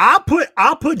 I'll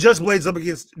put Just Blaze up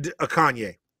against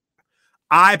Kanye.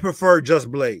 I prefer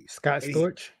Just Blaze. Scott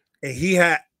Storch, and he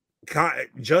had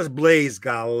Just Blaze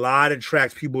got a lot of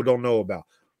tracks people don't know about.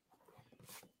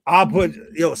 I'll put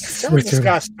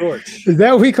Scott Storch. Is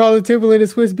that what we call it, Timberland and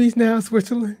Swiss Beats now,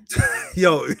 Switzerland?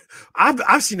 Yo,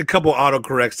 I've seen a couple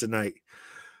autocorrects tonight.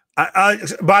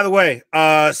 By the way,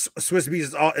 Swiss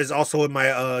Beats is also in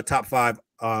my top 5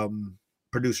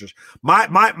 producers.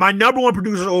 My number 1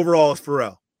 producer overall is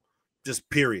Pharrell. Just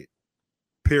period.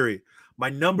 My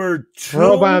number 2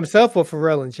 Pharrell by himself or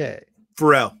Pharrell and Chad?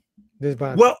 Pharrell.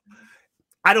 Well,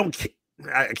 I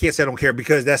can't say I don't care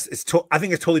because I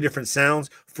think it's totally different sounds.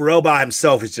 Pharrell by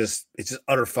himself is just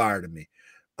utter fire to me.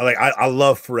 I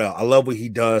love Pharrell. I love what he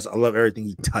does. I love everything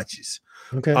he touches.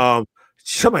 Okay.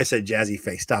 Somebody said Jazzy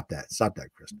Face. Stop that,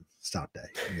 Kristen. Stop that.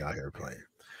 You out here playing.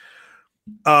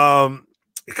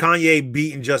 Kanye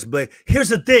beating Just Blaze. Here's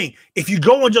the thing: if you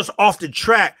go on just off the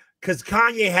track, because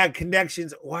Kanye had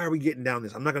connections. Why are we getting down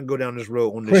this? I'm not going to go down this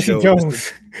road on this show.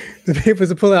 Jones. The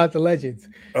papers are pulling out the legends.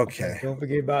 Okay. Don't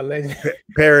forget about legends.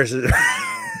 Paris is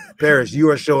Paris, you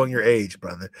are showing your age,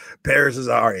 brother. Paris is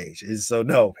our age. And so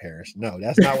no, Paris. No,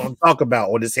 that's not what I'm talking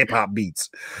about on this hip-hop beats.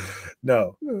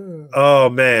 No. Oh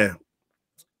man.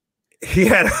 He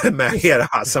had a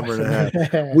hot summer and a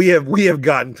half. We have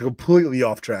gotten completely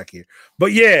off track here.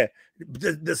 But yeah,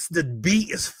 the beat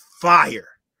is fire.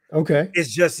 Okay.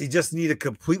 It's just he just needed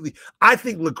completely. I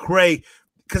think Lecrae,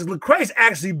 because Lecrae is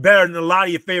actually better than a lot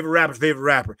of your favorite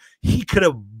rapper. He could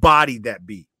have bodied that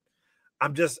beat. I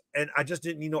just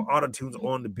didn't need no auto tunes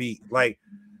on the beat. Like,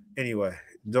 anyway,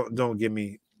 don't give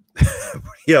me.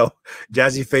 Yo,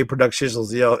 Jazzy Faye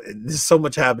Productions. Yo, there's so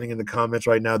much happening in the comments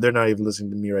right now. They're not even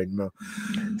listening to me right now.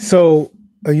 So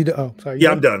are you? Oh, sorry.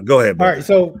 Yeah, I'm done. Go ahead. All right.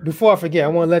 So before I forget, I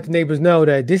want to let the neighbors know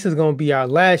that this is going to be our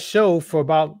last show for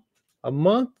about a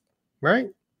month, right?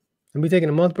 And we taking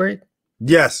a month break.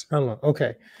 Yes. How long?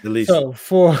 Okay. At least.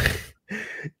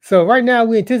 So right now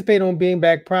we anticipate on being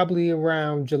back probably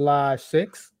around July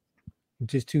 6th,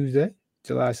 which is Tuesday,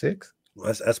 July 6th.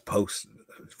 Well, that's post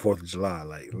 4th of July.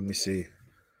 Like, let me see.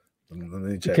 Let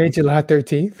me check. Okay, July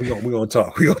 13th. We're gonna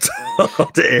talk. We're gonna talk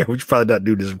off the air. We should probably not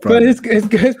do this. But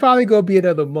it's probably gonna be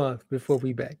another month before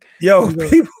we back. Yo,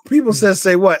 people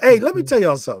say what? Hey, let me tell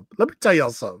y'all something.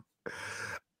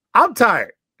 I'm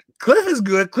tired. Cliff is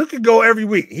good. Cliff can go every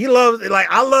week. He loves it. Like,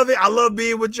 I love it. I love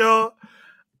being with y'all.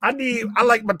 I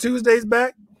like my Tuesdays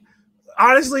back.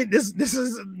 Honestly, this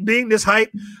is being this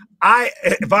hype.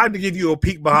 If I have to give you a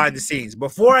peek behind the scenes,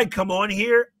 before I come on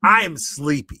here, I am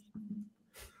sleepy.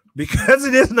 Because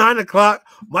it is 9:00,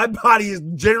 my body is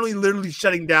generally literally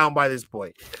shutting down by this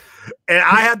point. And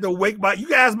I have to wake you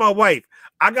can ask my wife.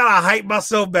 I gotta hype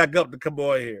myself back up to come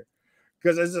on here.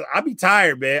 Because I'll be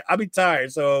tired, man. I'll be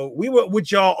tired. So we were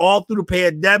with y'all all through the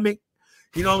pandemic.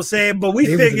 You know what I'm saying? But we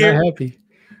figured, happy.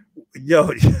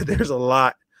 Yo, there's a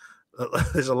lot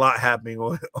happening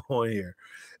on here.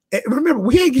 And remember,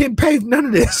 we ain't getting paid for none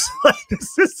of this. Like,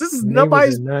 this is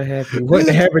nobody's not happy. What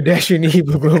the haberdashery need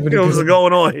was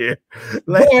going on here?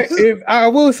 Like, if I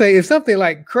will say, if something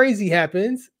like crazy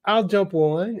happens, I'll jump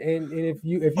on, and if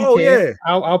you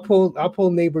I'll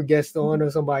pull neighbor guests on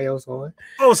or somebody else on.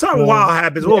 Oh, something wild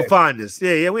happens. We'll find this.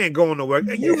 Yeah, we ain't going nowhere.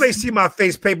 You may see my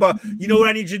face paper. You know what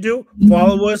I need you to do?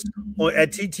 Follow us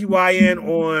at TTYN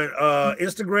on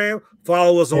Instagram.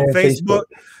 Follow us on Facebook.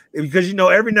 Because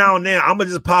every now and then I'm gonna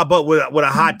just pop up with a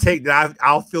hot take that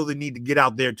I'll feel the need to get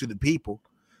out there to the people.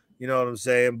 You know what I'm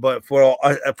saying? But for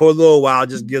a little while, it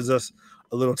just gives us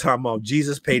a little time off.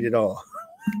 Jesus paid it all.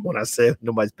 When I say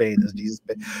nobody's paying us, Jesus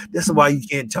paid. This is why you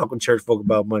can't talk with church folk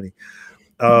about money.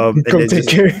 Go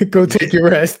take your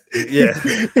rest. Yeah,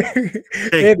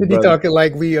 Anthony talking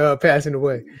like we passing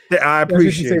away. I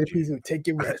appreciate it. Take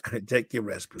your rest. Take your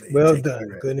rest, please. Well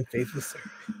done, good and faithful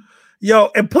servant.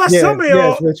 Yo, and plus some of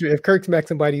y'all. Yes, if Kirk smacked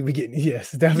somebody, we getting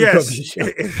definitely.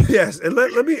 Yes, and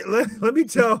let me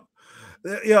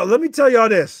tell y'all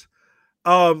this.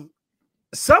 Some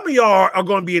of y'all are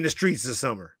going to be in the streets this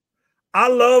summer. I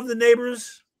love the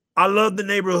neighbors. I love the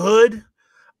neighborhood.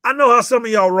 I know how some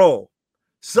of y'all roll.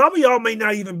 Some of y'all may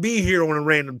not even be here on a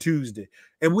random Tuesday.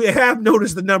 And we have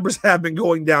noticed the numbers have been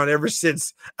going down ever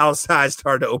since outside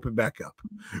started to open back up.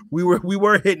 We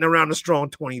were hitting around a strong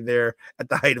 20 there at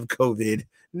the height of COVID.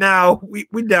 Now we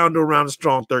down to around a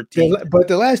strong 13. But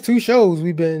the last two shows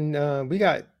we've been we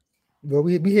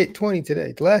hit 20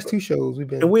 today. The last two shows we've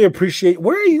been, and we appreciate.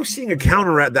 Where are you seeing a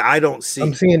counter at that I don't see?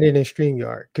 I'm seeing it in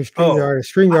StreamYard because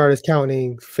StreamYard is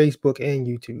counting Facebook and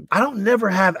YouTube. I don't never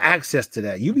have access to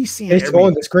that. You be seeing it's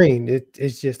on the screen.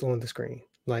 It's just on the screen.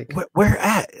 Like where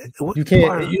at? You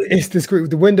can't. It's the screen.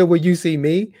 The window where you see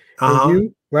me and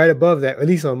you right above that. At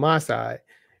least on my side,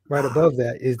 right above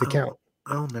that is the count.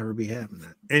 I'll never be having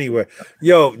that. Anyway,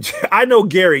 yo, I know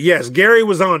Gary. Yes, Gary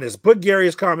was honest. Put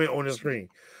Gary's comment on the screen.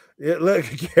 Yeah, look,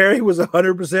 Gary was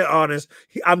 100% honest.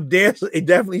 I'm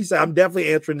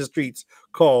definitely answering the streets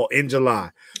call in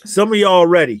July. Some of y'all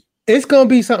ready? It's gonna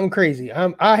be something crazy.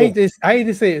 I hate this. I hate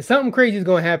to say it. Something crazy is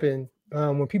gonna happen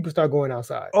when people start going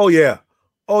outside. Oh yeah.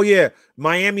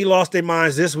 Miami lost their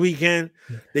minds this weekend.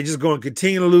 They're just going to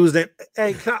continue to lose them.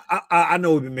 Hey, I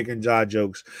know we've been making jive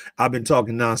jokes. I've been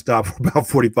talking nonstop for about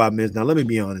 45 minutes now. Let me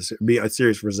be honest. Be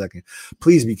serious for a second.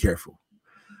 Please be careful.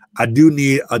 I do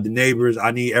need the neighbors.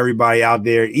 I need everybody out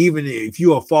there. Even if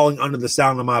you are falling under the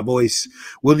sound of my voice,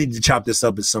 we'll need to chop this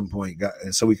up at some point,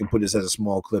 so we can put this as a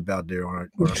small clip out there on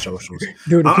our socials.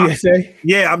 Do the PSA?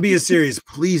 Yeah, I'm being serious.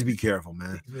 Please be careful,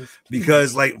 man,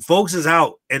 because like folks is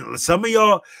out, and some of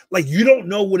y'all, like, you don't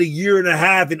know what a year and a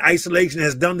half in isolation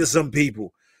has done to some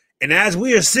people, and as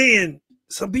we are seeing,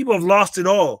 some people have lost it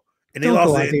all, and don't they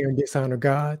lost go out it. there and dishonor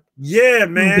God. Yeah,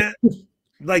 man.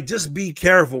 Like, just be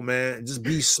careful, man. Just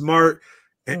be smart.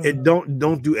 And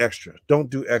don't do extra. Don't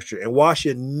do extra. And wash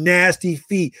your nasty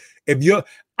feet.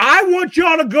 I want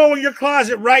y'all to go in your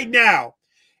closet right now.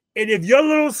 And if your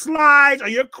little slides or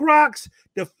your Crocs,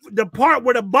 the part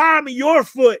where the bottom of your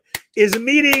foot is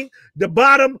meeting the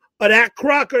bottom of that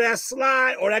Croc or that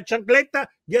slide or that chancleta,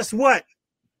 guess what?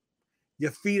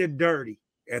 Your feet are dirty.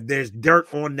 If there's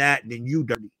dirt on that, then you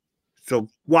dirty. So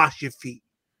wash your feet.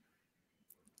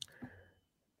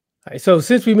 All right, so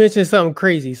since we mentioned something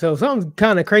crazy, so something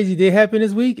kind of crazy did happen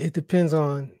this week. It depends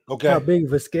on how big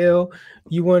of a scale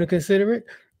you want to consider it.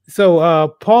 So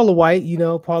Paula White,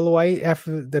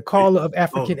 after the caller of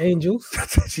African Angels.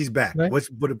 She's back. Right? What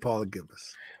did Paula give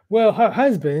us? Well, her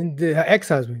husband, her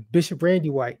ex-husband, Bishop Randy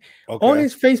White, on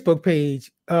his Facebook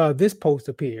page, this post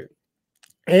appeared.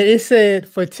 And it said,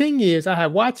 for 10 years, I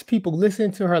have watched people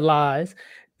listen to her lies.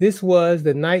 This was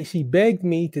the night she begged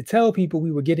me to tell people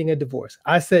we were getting a divorce.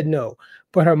 I said no,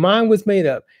 but her mind was made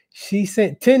up. She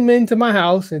sent 10 men to my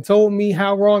house and told me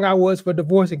how wrong I was for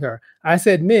divorcing her. I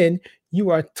said, men, you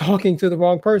are talking to the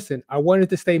wrong person. I wanted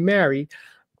to stay married.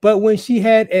 But when she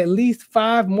had at least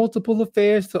 5 multiple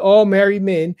affairs to all married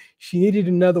men, she needed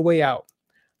another way out.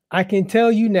 I can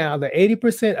tell you now that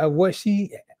 80% of what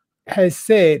she has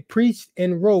said, preached,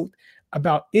 and wrote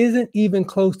about isn't even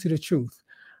close to the truth.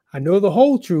 I know the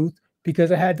whole truth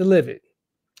because I had to live it.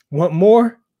 Want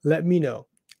more? Let me know.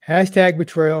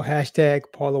 #betrayal,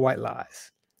 #Paula White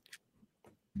lies.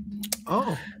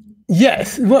 Oh.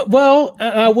 Yes. Well,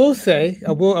 I will say,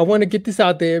 I want to get this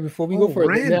out there before we go further.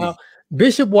 Randy. Now,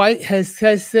 Bishop White has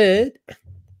said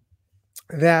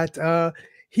that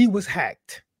he was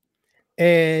hacked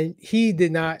and he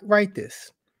did not write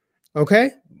this.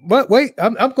 Okay. But wait,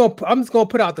 I'm just gonna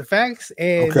put out the facts.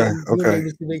 And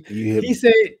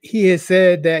he has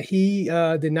said that he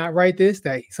did not write this,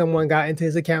 that someone got into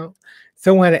his account,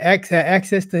 someone had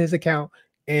access to his account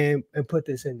and put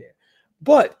this in there.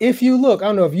 But if you look, I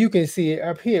don't know if you can see it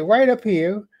up here, right up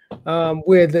here,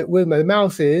 where my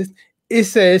mouse is, it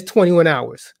says 21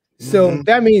 hours. So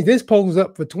that means this post was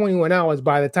up for 21 hours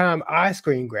by the time I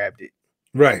screen grabbed it.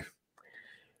 Right.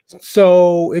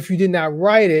 So if you did not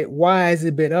write it, why has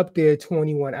it been up there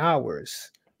 21 hours?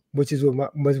 Which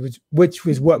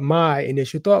was what my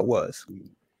initial thought was.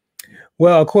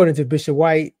 Well, according to Bishop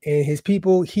White and his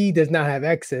people, he does not have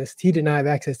access. He did not have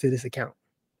access to this account.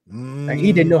 Like,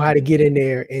 he didn't know how to get in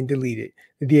there and delete it.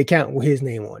 The account with his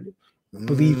name on it.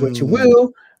 Believe what you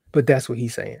will, but that's what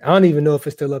he's saying. I don't even know if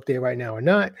it's still up there right now or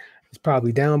not. It's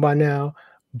probably down by now.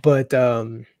 But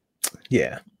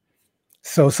yeah.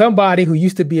 So somebody who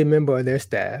used to be a member of their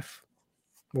staff,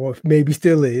 or maybe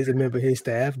still is a member of his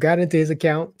staff, got into his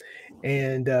account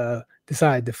and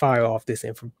decided to fire off this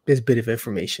bit of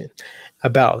information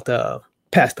about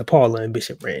Pastor Paula and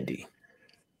Bishop Randy.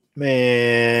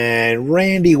 Man,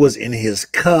 Randy was in his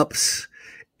cups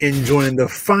enjoying the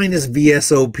finest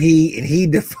VSOP, and he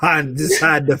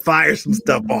decided to fire some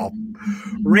stuff off.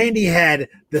 Randy had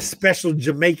the special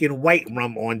Jamaican white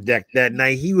rum on deck that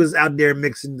night. He was out there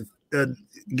mixing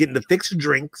getting the fixed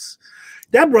drinks.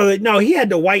 That brother, no, he had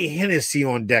the white Hennessy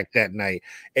on deck that night.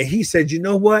 And he said, you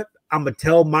know what? I'm going to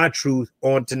tell my truth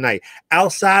on tonight.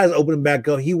 Outside is opening back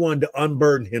up. He wanted to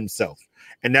unburden himself.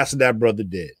 And that's what that brother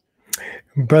did.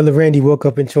 Brother Randy woke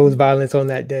up and chose violence on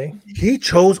that day. He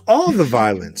chose all the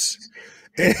violence.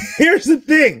 And here's the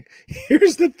thing.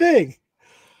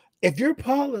 If you're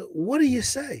Paula, what do you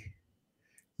say?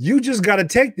 You just got to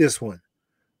take this one.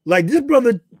 Like, this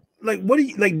brother, like, what do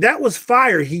you, like, that was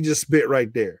fire he just spit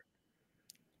right there.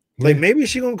 Like, maybe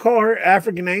she gonna call her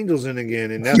African Angels in again,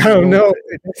 and that's I don't know.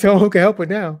 So who can help her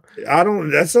now? I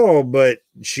don't. That's all. But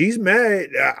she's mad.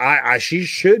 She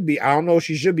should be. I don't know if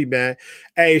she should be mad.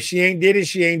 Hey, if she ain't did it,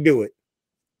 she ain't do it,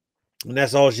 and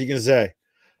that's all she can say.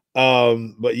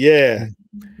 But yeah,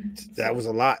 that was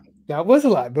a lot. That was a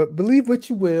lot. But believe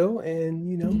what you will, and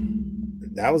you know,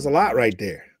 that was a lot right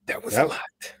there. That was a lot.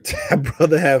 That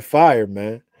brother had fire,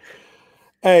 man.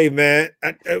 Hey, man,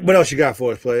 what else you got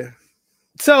for us, player?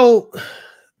 So,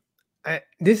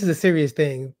 this is a serious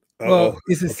thing. Well,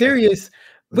 it's a serious.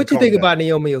 What you think about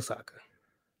Naomi Osaka?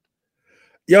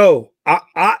 Yo,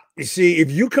 I see.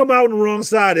 If you come out on the wrong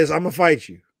side of this, I'm gonna fight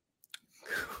you.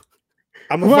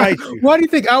 Fight you. Why do you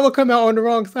think I would come out on the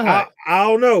wrong side? I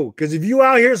don't know, because if you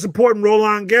out here supporting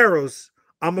Roland Garros,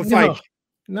 I'm gonna fight you.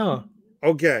 No.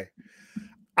 Okay.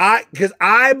 Because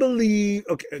I believe.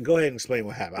 Okay, go ahead and explain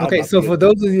what happened. Okay, so for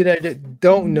those of you that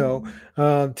don't know,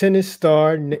 tennis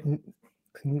star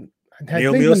Naomi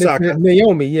Osaka.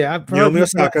 Naomi, yeah, I've heard Naomi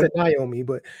Osaka. Naomi,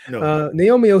 but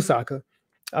Naomi Osaka.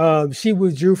 She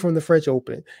withdrew from the French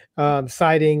Open,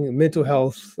 citing mental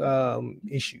health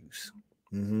issues.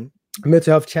 Mm-hmm.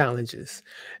 mental health challenges.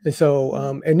 And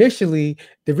so initially,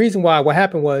 the reason why what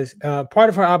happened was part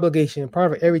of her obligation,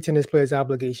 part of every tennis player's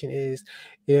obligation is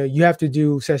you have to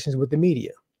do sessions with the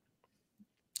media.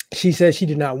 She said she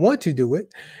did not want to do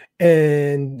it.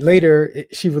 And later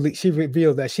she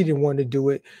revealed that she didn't want to do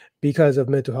it because of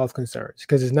mental health concerns,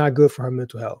 because it's not good for her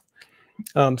mental health.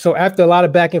 So after a lot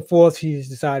of back and forth, she's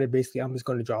decided basically, I'm just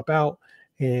going to drop out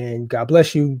and God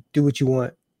bless you, do what you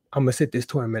want. I'm going to sit this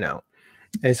tournament out.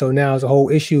 And so now it's a whole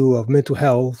issue of mental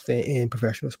health in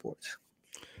professional sports.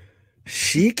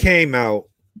 She came out,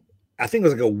 I think it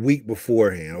was like a week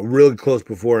beforehand, or really close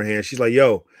beforehand. She's like,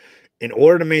 yo, in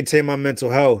order to maintain my mental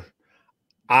health,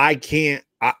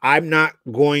 I'm not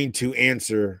going to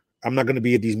answer. I'm not going to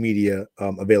be at these media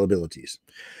availabilities.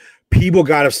 People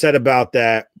got upset about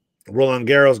that. Roland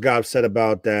Garros got upset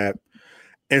about that.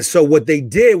 And so what they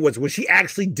did was when she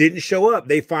actually didn't show up,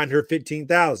 they fined her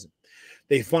 $15,000.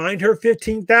 They fined her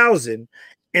 $15,000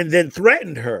 and then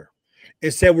threatened her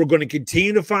and said, we're going to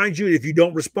continue to find you. If you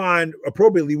don't respond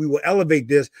appropriately, we will elevate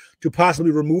this to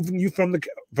possibly removing you from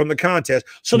the contest.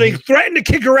 So they threatened to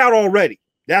kick her out already.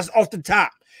 That's off the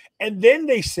top. And then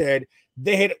they said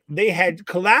they had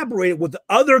collaborated with the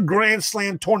other Grand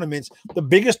Slam tournaments, the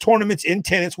biggest tournaments in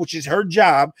tennis, which is her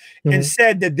job, and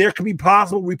said that there could be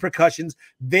possible repercussions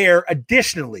there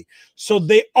additionally. So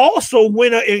they also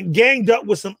went and ganged up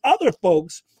with some other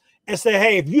folks and said,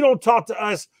 hey, if you don't talk to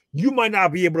us, you might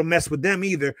not be able to mess with them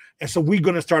either. And so we're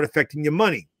going to start affecting your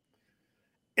money.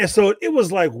 And so it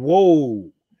was like,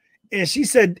 whoa. And she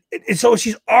said, and so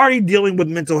she's already dealing with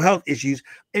mental health issues.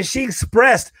 And she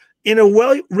expressed in a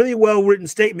really well-written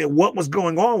statement what was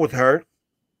going on with her.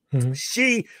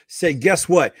 She said, guess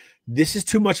what? This is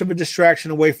too much of a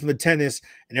distraction away from the tennis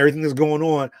and everything that's going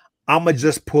on. I'm going to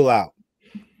just pull out.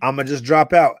 I'm going to just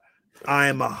drop out. I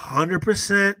am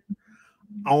 100%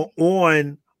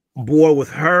 on board with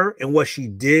her and what she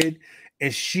did.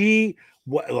 And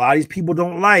what a lot of these people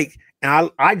don't like. And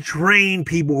I train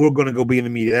people who are going to go be in the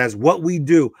media. That's what we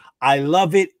do. I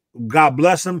love it. God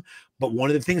bless them. But one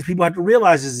of the things people have to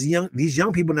realize is these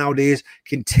young people nowadays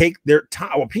can take their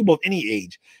time, or people of any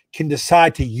age can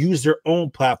decide to use their own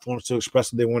platforms to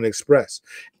express what they want to express.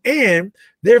 And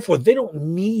therefore, they don't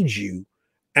need you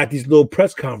at these little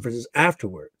press conferences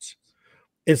afterwards.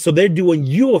 And so they're doing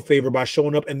you a favor by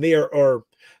showing up, and they are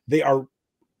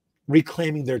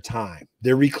reclaiming their time.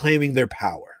 They're reclaiming their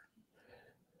power.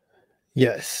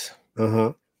 Yes.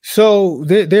 So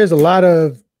there's a lot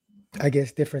of, I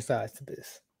guess, different sides to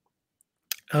this.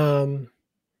 I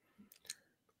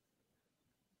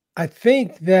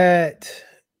think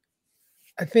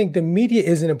the media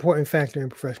is an important factor in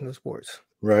professional sports.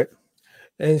 Right.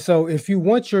 And so if you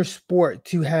want your sport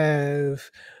to have,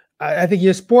 I think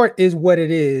your sport is what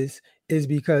it is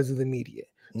because of the media.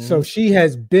 So she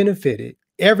has benefited.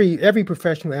 Every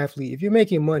professional athlete, if you're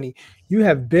making money, you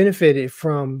have benefited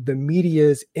from the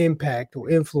media's impact or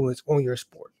influence on your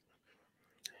sport.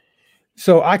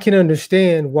 So I can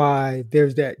understand why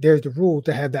there's the rule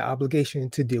to have that obligation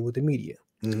to deal with the media.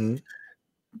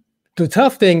 The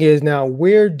tough thing is now,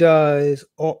 where does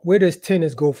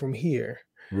tennis go from here?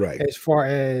 Right. As far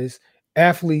as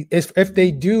athletes, if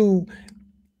they do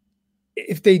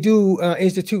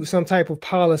institute some type of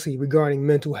policy regarding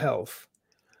mental health,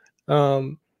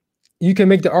 you can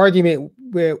make the argument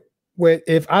where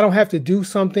if I don't have to do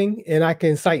something and I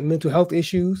can cite mental health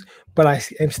issues, but I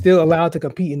am still allowed to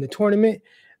compete in the tournament,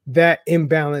 that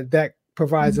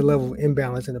provides a level of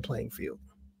imbalance in the playing field.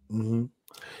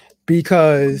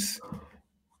 Because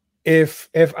if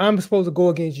I'm supposed to go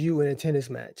against you in a tennis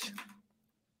match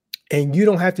and you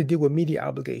don't have to deal with media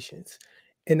obligations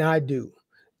and I do,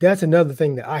 that's another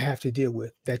thing that I have to deal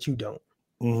with that you don't.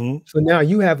 So now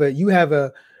you have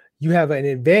an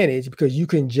advantage because you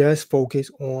can just focus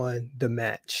on the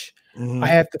match. I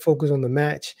have to focus on the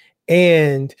match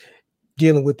and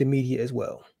dealing with the media as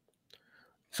well.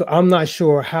 So I'm not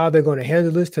sure how they're going to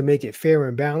handle this to make it fair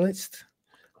and balanced.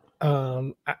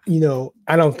 I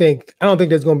don't think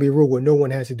there's going to be a rule where no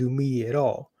one has to do media at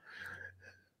all.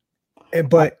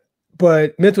 But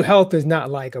mental health is not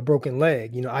like a broken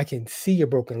leg. I can see a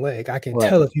broken leg. I can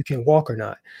tell if you can walk or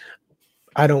not.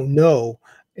 I don't know.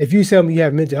 If you tell me you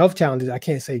have mental health challenges, I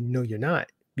can't say no, you're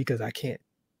not, because I can't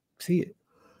see it.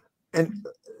 And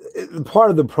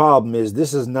part of the problem is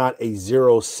this is not a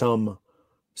zero-sum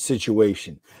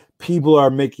situation. People are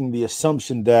making the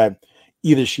assumption that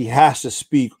either she has to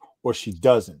speak or she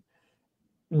doesn't.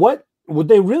 What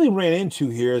they really ran into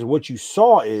here is what you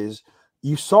saw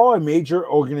a major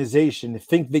organization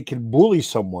think they could bully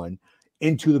someone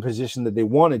into the position that they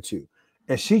wanted to.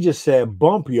 And she just said,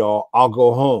 bump y'all, I'll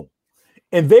go home.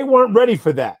 And they weren't ready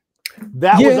for that.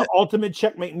 That was the ultimate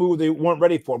checkmate move they weren't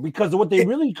ready for, because what they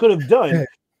really could have done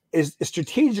is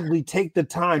strategically take the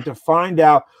time to find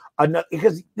out enough,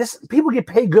 because people get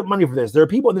paid good money for this. There are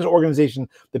people in this organization,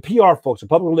 the PR folks, the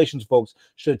public relations folks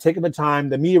should have taken the time,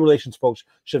 the media relations folks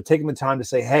should have taken the time to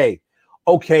say, hey,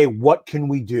 okay, what can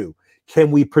we do?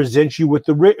 Can we present you with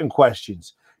the written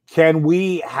questions? Can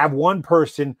we have one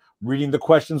person reading the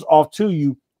questions off to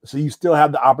you so you still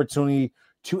have the opportunity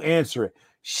to answer it?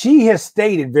 She has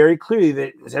stated very clearly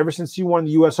that ever since she won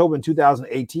the U.S. Open in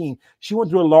 2018, she went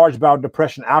through a large bout of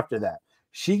depression after that.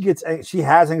 She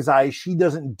has anxiety. She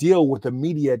doesn't deal with the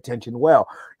media attention well.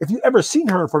 If you ever seen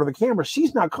her in front of a camera,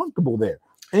 she's not comfortable there.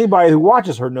 Anybody who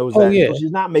watches her knows that. Yeah. So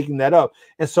she's not making that up.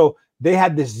 And so they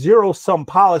had this zero-sum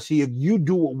policy of you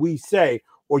do what we say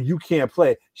or you can't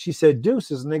play. She said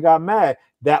deuces, and they got mad.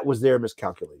 That was their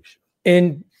miscalculation.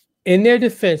 And in their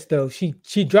defense, though,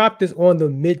 she dropped this on the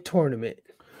mid-tournament.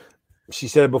 She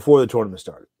said it before the tournament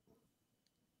started.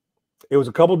 It was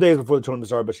a couple days before the tournament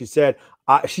started, but she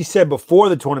said before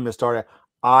the tournament started,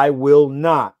 I will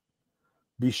not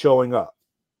be showing up.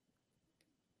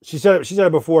 She said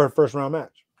it before her first round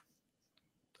match.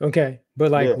 Okay,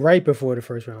 but right before the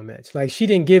first round match, like she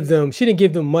didn't give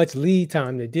them much lead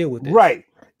time to deal with this. Right,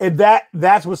 and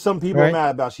that's what some people are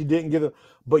mad about. She didn't give them,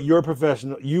 but you're a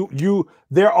professional.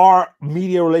 There are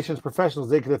media relations professionals.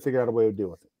 They could have figured out a way to deal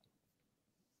with it.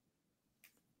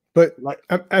 But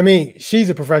I mean, she's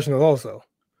a professional also.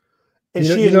 And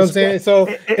you know what I'm saying? So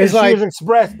it's like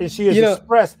she has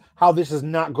expressed how this is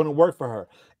not going to work for her.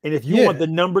 And if you want the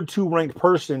number 2 ranked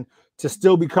person to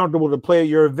still be comfortable to play at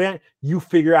your event, you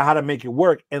figure out how to make it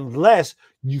work, unless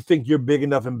you think you're big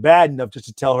enough and bad enough just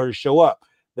to tell her to show up.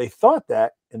 They thought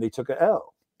that, and they took an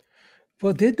L.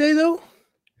 Well, did they though?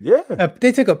 Yeah.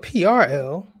 They took a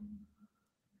PRL.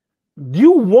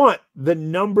 You want the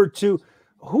number 2.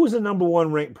 Who's the number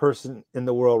 1 ranked person in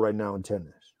the world right now in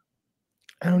tennis?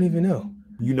 I don't even know.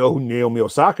 You know who Naomi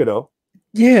Osaka, though.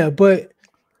 Yeah, but...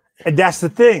 And that's the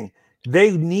thing.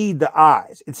 They need the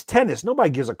eyes. It's tennis.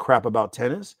 Nobody gives a crap about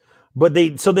tennis. But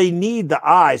they need the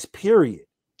eyes, period.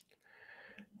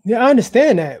 Yeah, I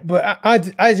understand that. But I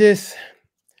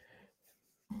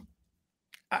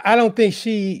don't think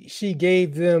she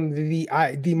gave them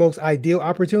the most ideal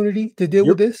opportunity to deal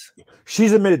with this.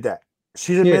 She's admitted that.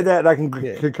 She's admitted that, and I can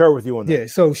concur with you on that. Yeah,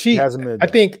 so she has admitted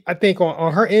that. I think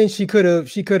on her end, she could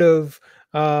have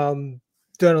done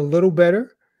a little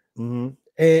better,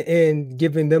 and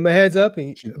giving them a heads up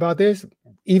about this.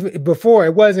 Even before,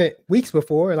 it wasn't weeks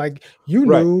before. Like you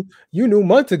knew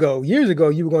months ago, years ago,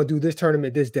 you were going to do this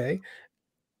tournament this day.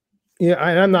 Yeah,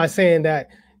 and I'm not saying that.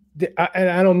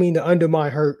 I don't mean to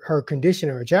undermine her condition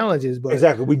or her challenges, but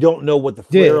exactly, we don't know what the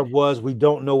flare-up was. We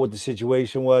don't know what the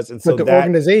situation was, and so the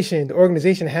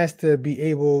organization has to be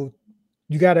able.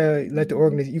 You gotta let the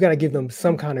organization. You gotta give them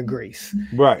some kind of grace,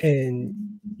 right? And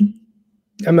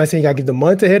I'm not saying you gotta give them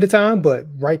months ahead of time, but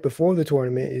right before the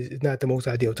tournament is not the most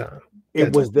ideal time. Where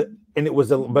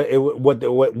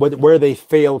they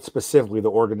failed specifically, the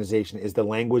organization, is the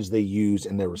language they use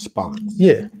in their response.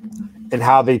 Yeah, and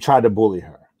how they tried to bully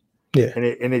her. Yeah, and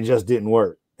it just didn't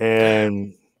work.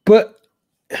 But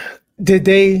did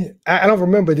they? I don't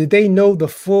remember. Did they know the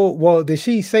full? Well, did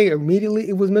she say immediately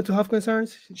it was mental health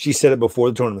concerns? She said it before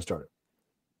the tournament started.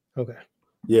 Okay.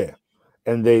 Yeah,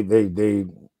 and they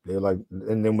like,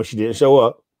 and then when she didn't show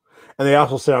up, and they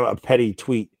also sent out a petty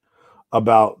tweet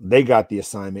about they got the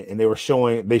assignment, and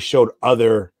they showed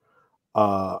other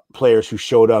players who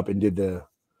showed up and did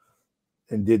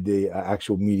the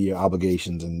actual media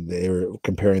obligations, and they were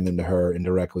comparing them to her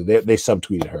indirectly. They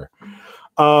subtweeted her.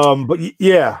 But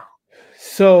yeah.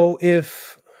 So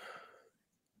if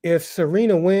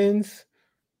Serena wins,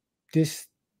 this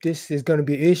is going to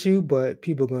be an issue, but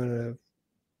people are going to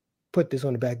put this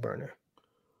on the back burner.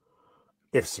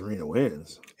 If Serena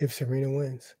wins.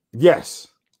 Yes,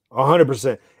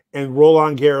 100%. And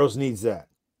Roland Garros needs that.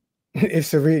 If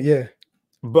Serena, yeah.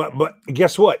 But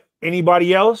guess what?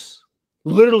 Anybody else?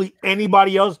 Literally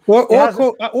anybody else, or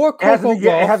Coco Gauff.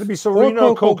 It has to be Serena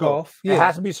or Coco. Yeah. It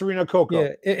has to be Serena or Coco.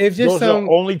 Yeah, if just those are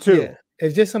only 2. Yeah.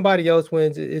 If just somebody else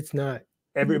wins, it's not.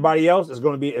 Everybody else is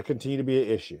going to continue to be an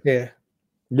issue. Yeah.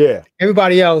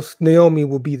 Everybody else, Naomi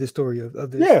will be the story of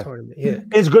this tournament. Yeah,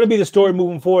 it's going to be the story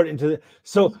moving forward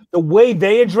so the way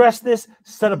they address this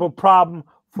set up a problem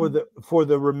for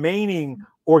the remaining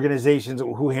organizations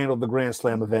who handle the Grand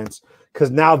Slam events, because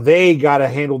now they got to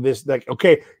handle this. Like,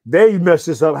 okay, they messed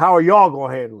this up. How are y'all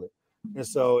gonna handle it? And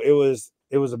so it was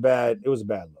a bad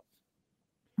look.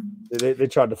 They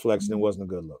tried to flex, and it wasn't a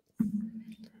good look.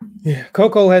 Yeah,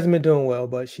 Coco hasn't been doing well,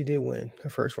 but she did win her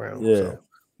first round. Yeah, so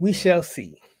we shall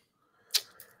see.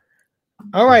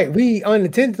 All right, we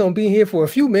unintended on being here for a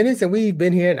few minutes, and we've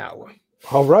been here an hour.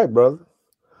 All right, brother.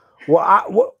 Well,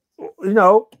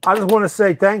 I just want to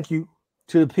say thank you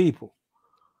to the people.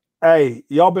 Hey,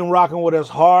 y'all been rocking with us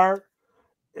hard.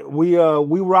 We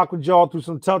rock with y'all through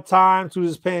some tough times, through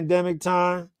this pandemic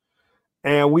time,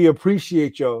 and we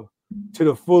appreciate y'all to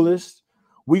the fullest.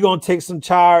 We're gonna take some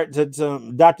time to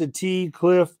Dr. T,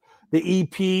 Cliff, the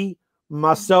EP,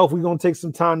 myself. We're gonna take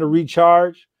some time to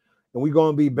recharge, and we're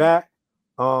gonna be back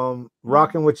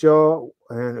rocking with y'all,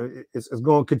 and it's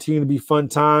gonna continue to be fun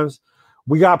times.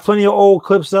 We got plenty of old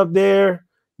clips up there.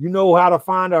 You know how to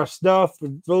find our stuff. For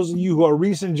those of you who are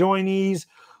recent joinees,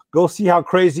 go see how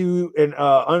crazy and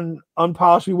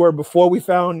unpolished we were before we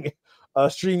found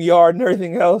StreamYard and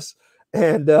everything else,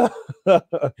 and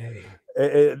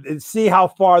see how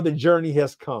far the journey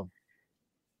has come.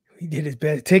 We did his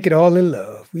best. Take it all in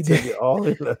love. We did it all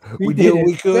in love. We did what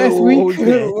we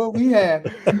could. What we have.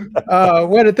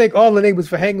 Want to thank all the neighbors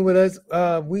for hanging with us.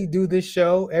 We do this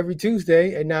show every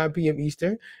Tuesday at 9 p.m.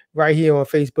 Eastern, right here on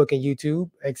Facebook and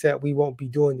YouTube. Except we won't be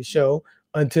doing the show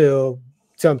until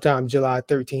sometime July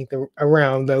 13th,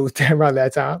 around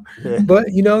that time. Yeah.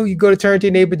 But you go to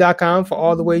turntoyourneighbor.com for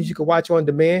all the ways you can watch on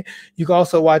demand. You can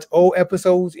also watch old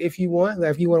episodes if you want.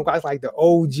 Like if you want to watch like the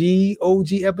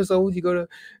OG episodes, you go to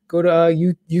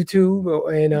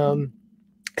YouTube and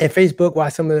Facebook.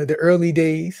 Watch some of the early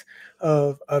days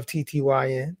of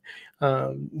TTYN.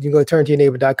 You can go to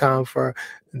turntoyourneighbor.com for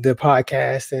the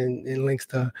podcast and links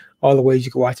to all the ways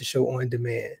you can watch the show on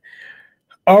demand.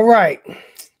 All right.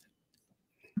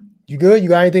 You good? You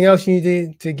got anything else you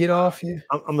need to get off here?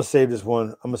 I'm gonna save this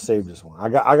one. I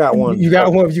got one. You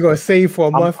got one you're gonna save for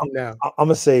a month from now. I'm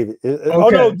gonna save it. Okay. Oh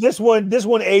no, this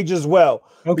one ages well.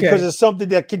 Okay. Because it's something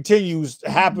that continues to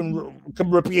happen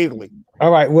repeatedly.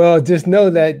 All right. Well, just know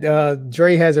that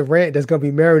Dre has a rant that's gonna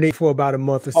be marinated for about a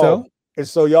month or so. And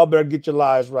so y'all better get your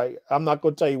lives right. I'm not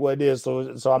gonna tell you what it is, so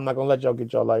I'm not gonna let y'all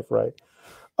get your life right.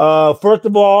 First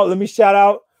of all, let me shout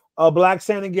out Black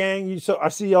Santa Gang. I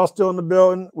see y'all still in the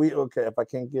building. If I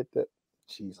can't get that,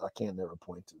 jeez, I can't never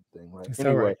point to the thing, right? It's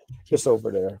anyway, right. It's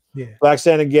over there. Yeah. Black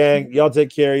Santa Gang, y'all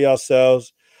take care of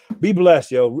yourselves. Be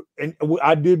blessed, yo. And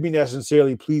I did mean that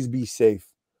sincerely. Please be safe.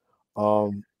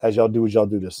 As y'all do what y'all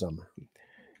do this summer.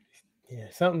 Yeah,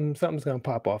 something's gonna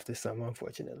pop off this summer,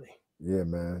 unfortunately. Yeah,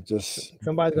 man. Just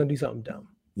somebody's gonna do something dumb.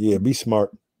 Yeah, be smart.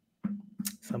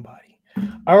 Somebody.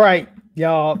 All right,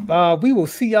 y'all. We will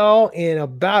see y'all in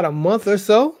about a month or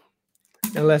so,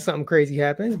 unless something crazy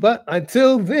happens. But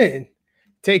until then,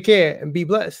 take care and be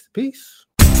blessed. Peace.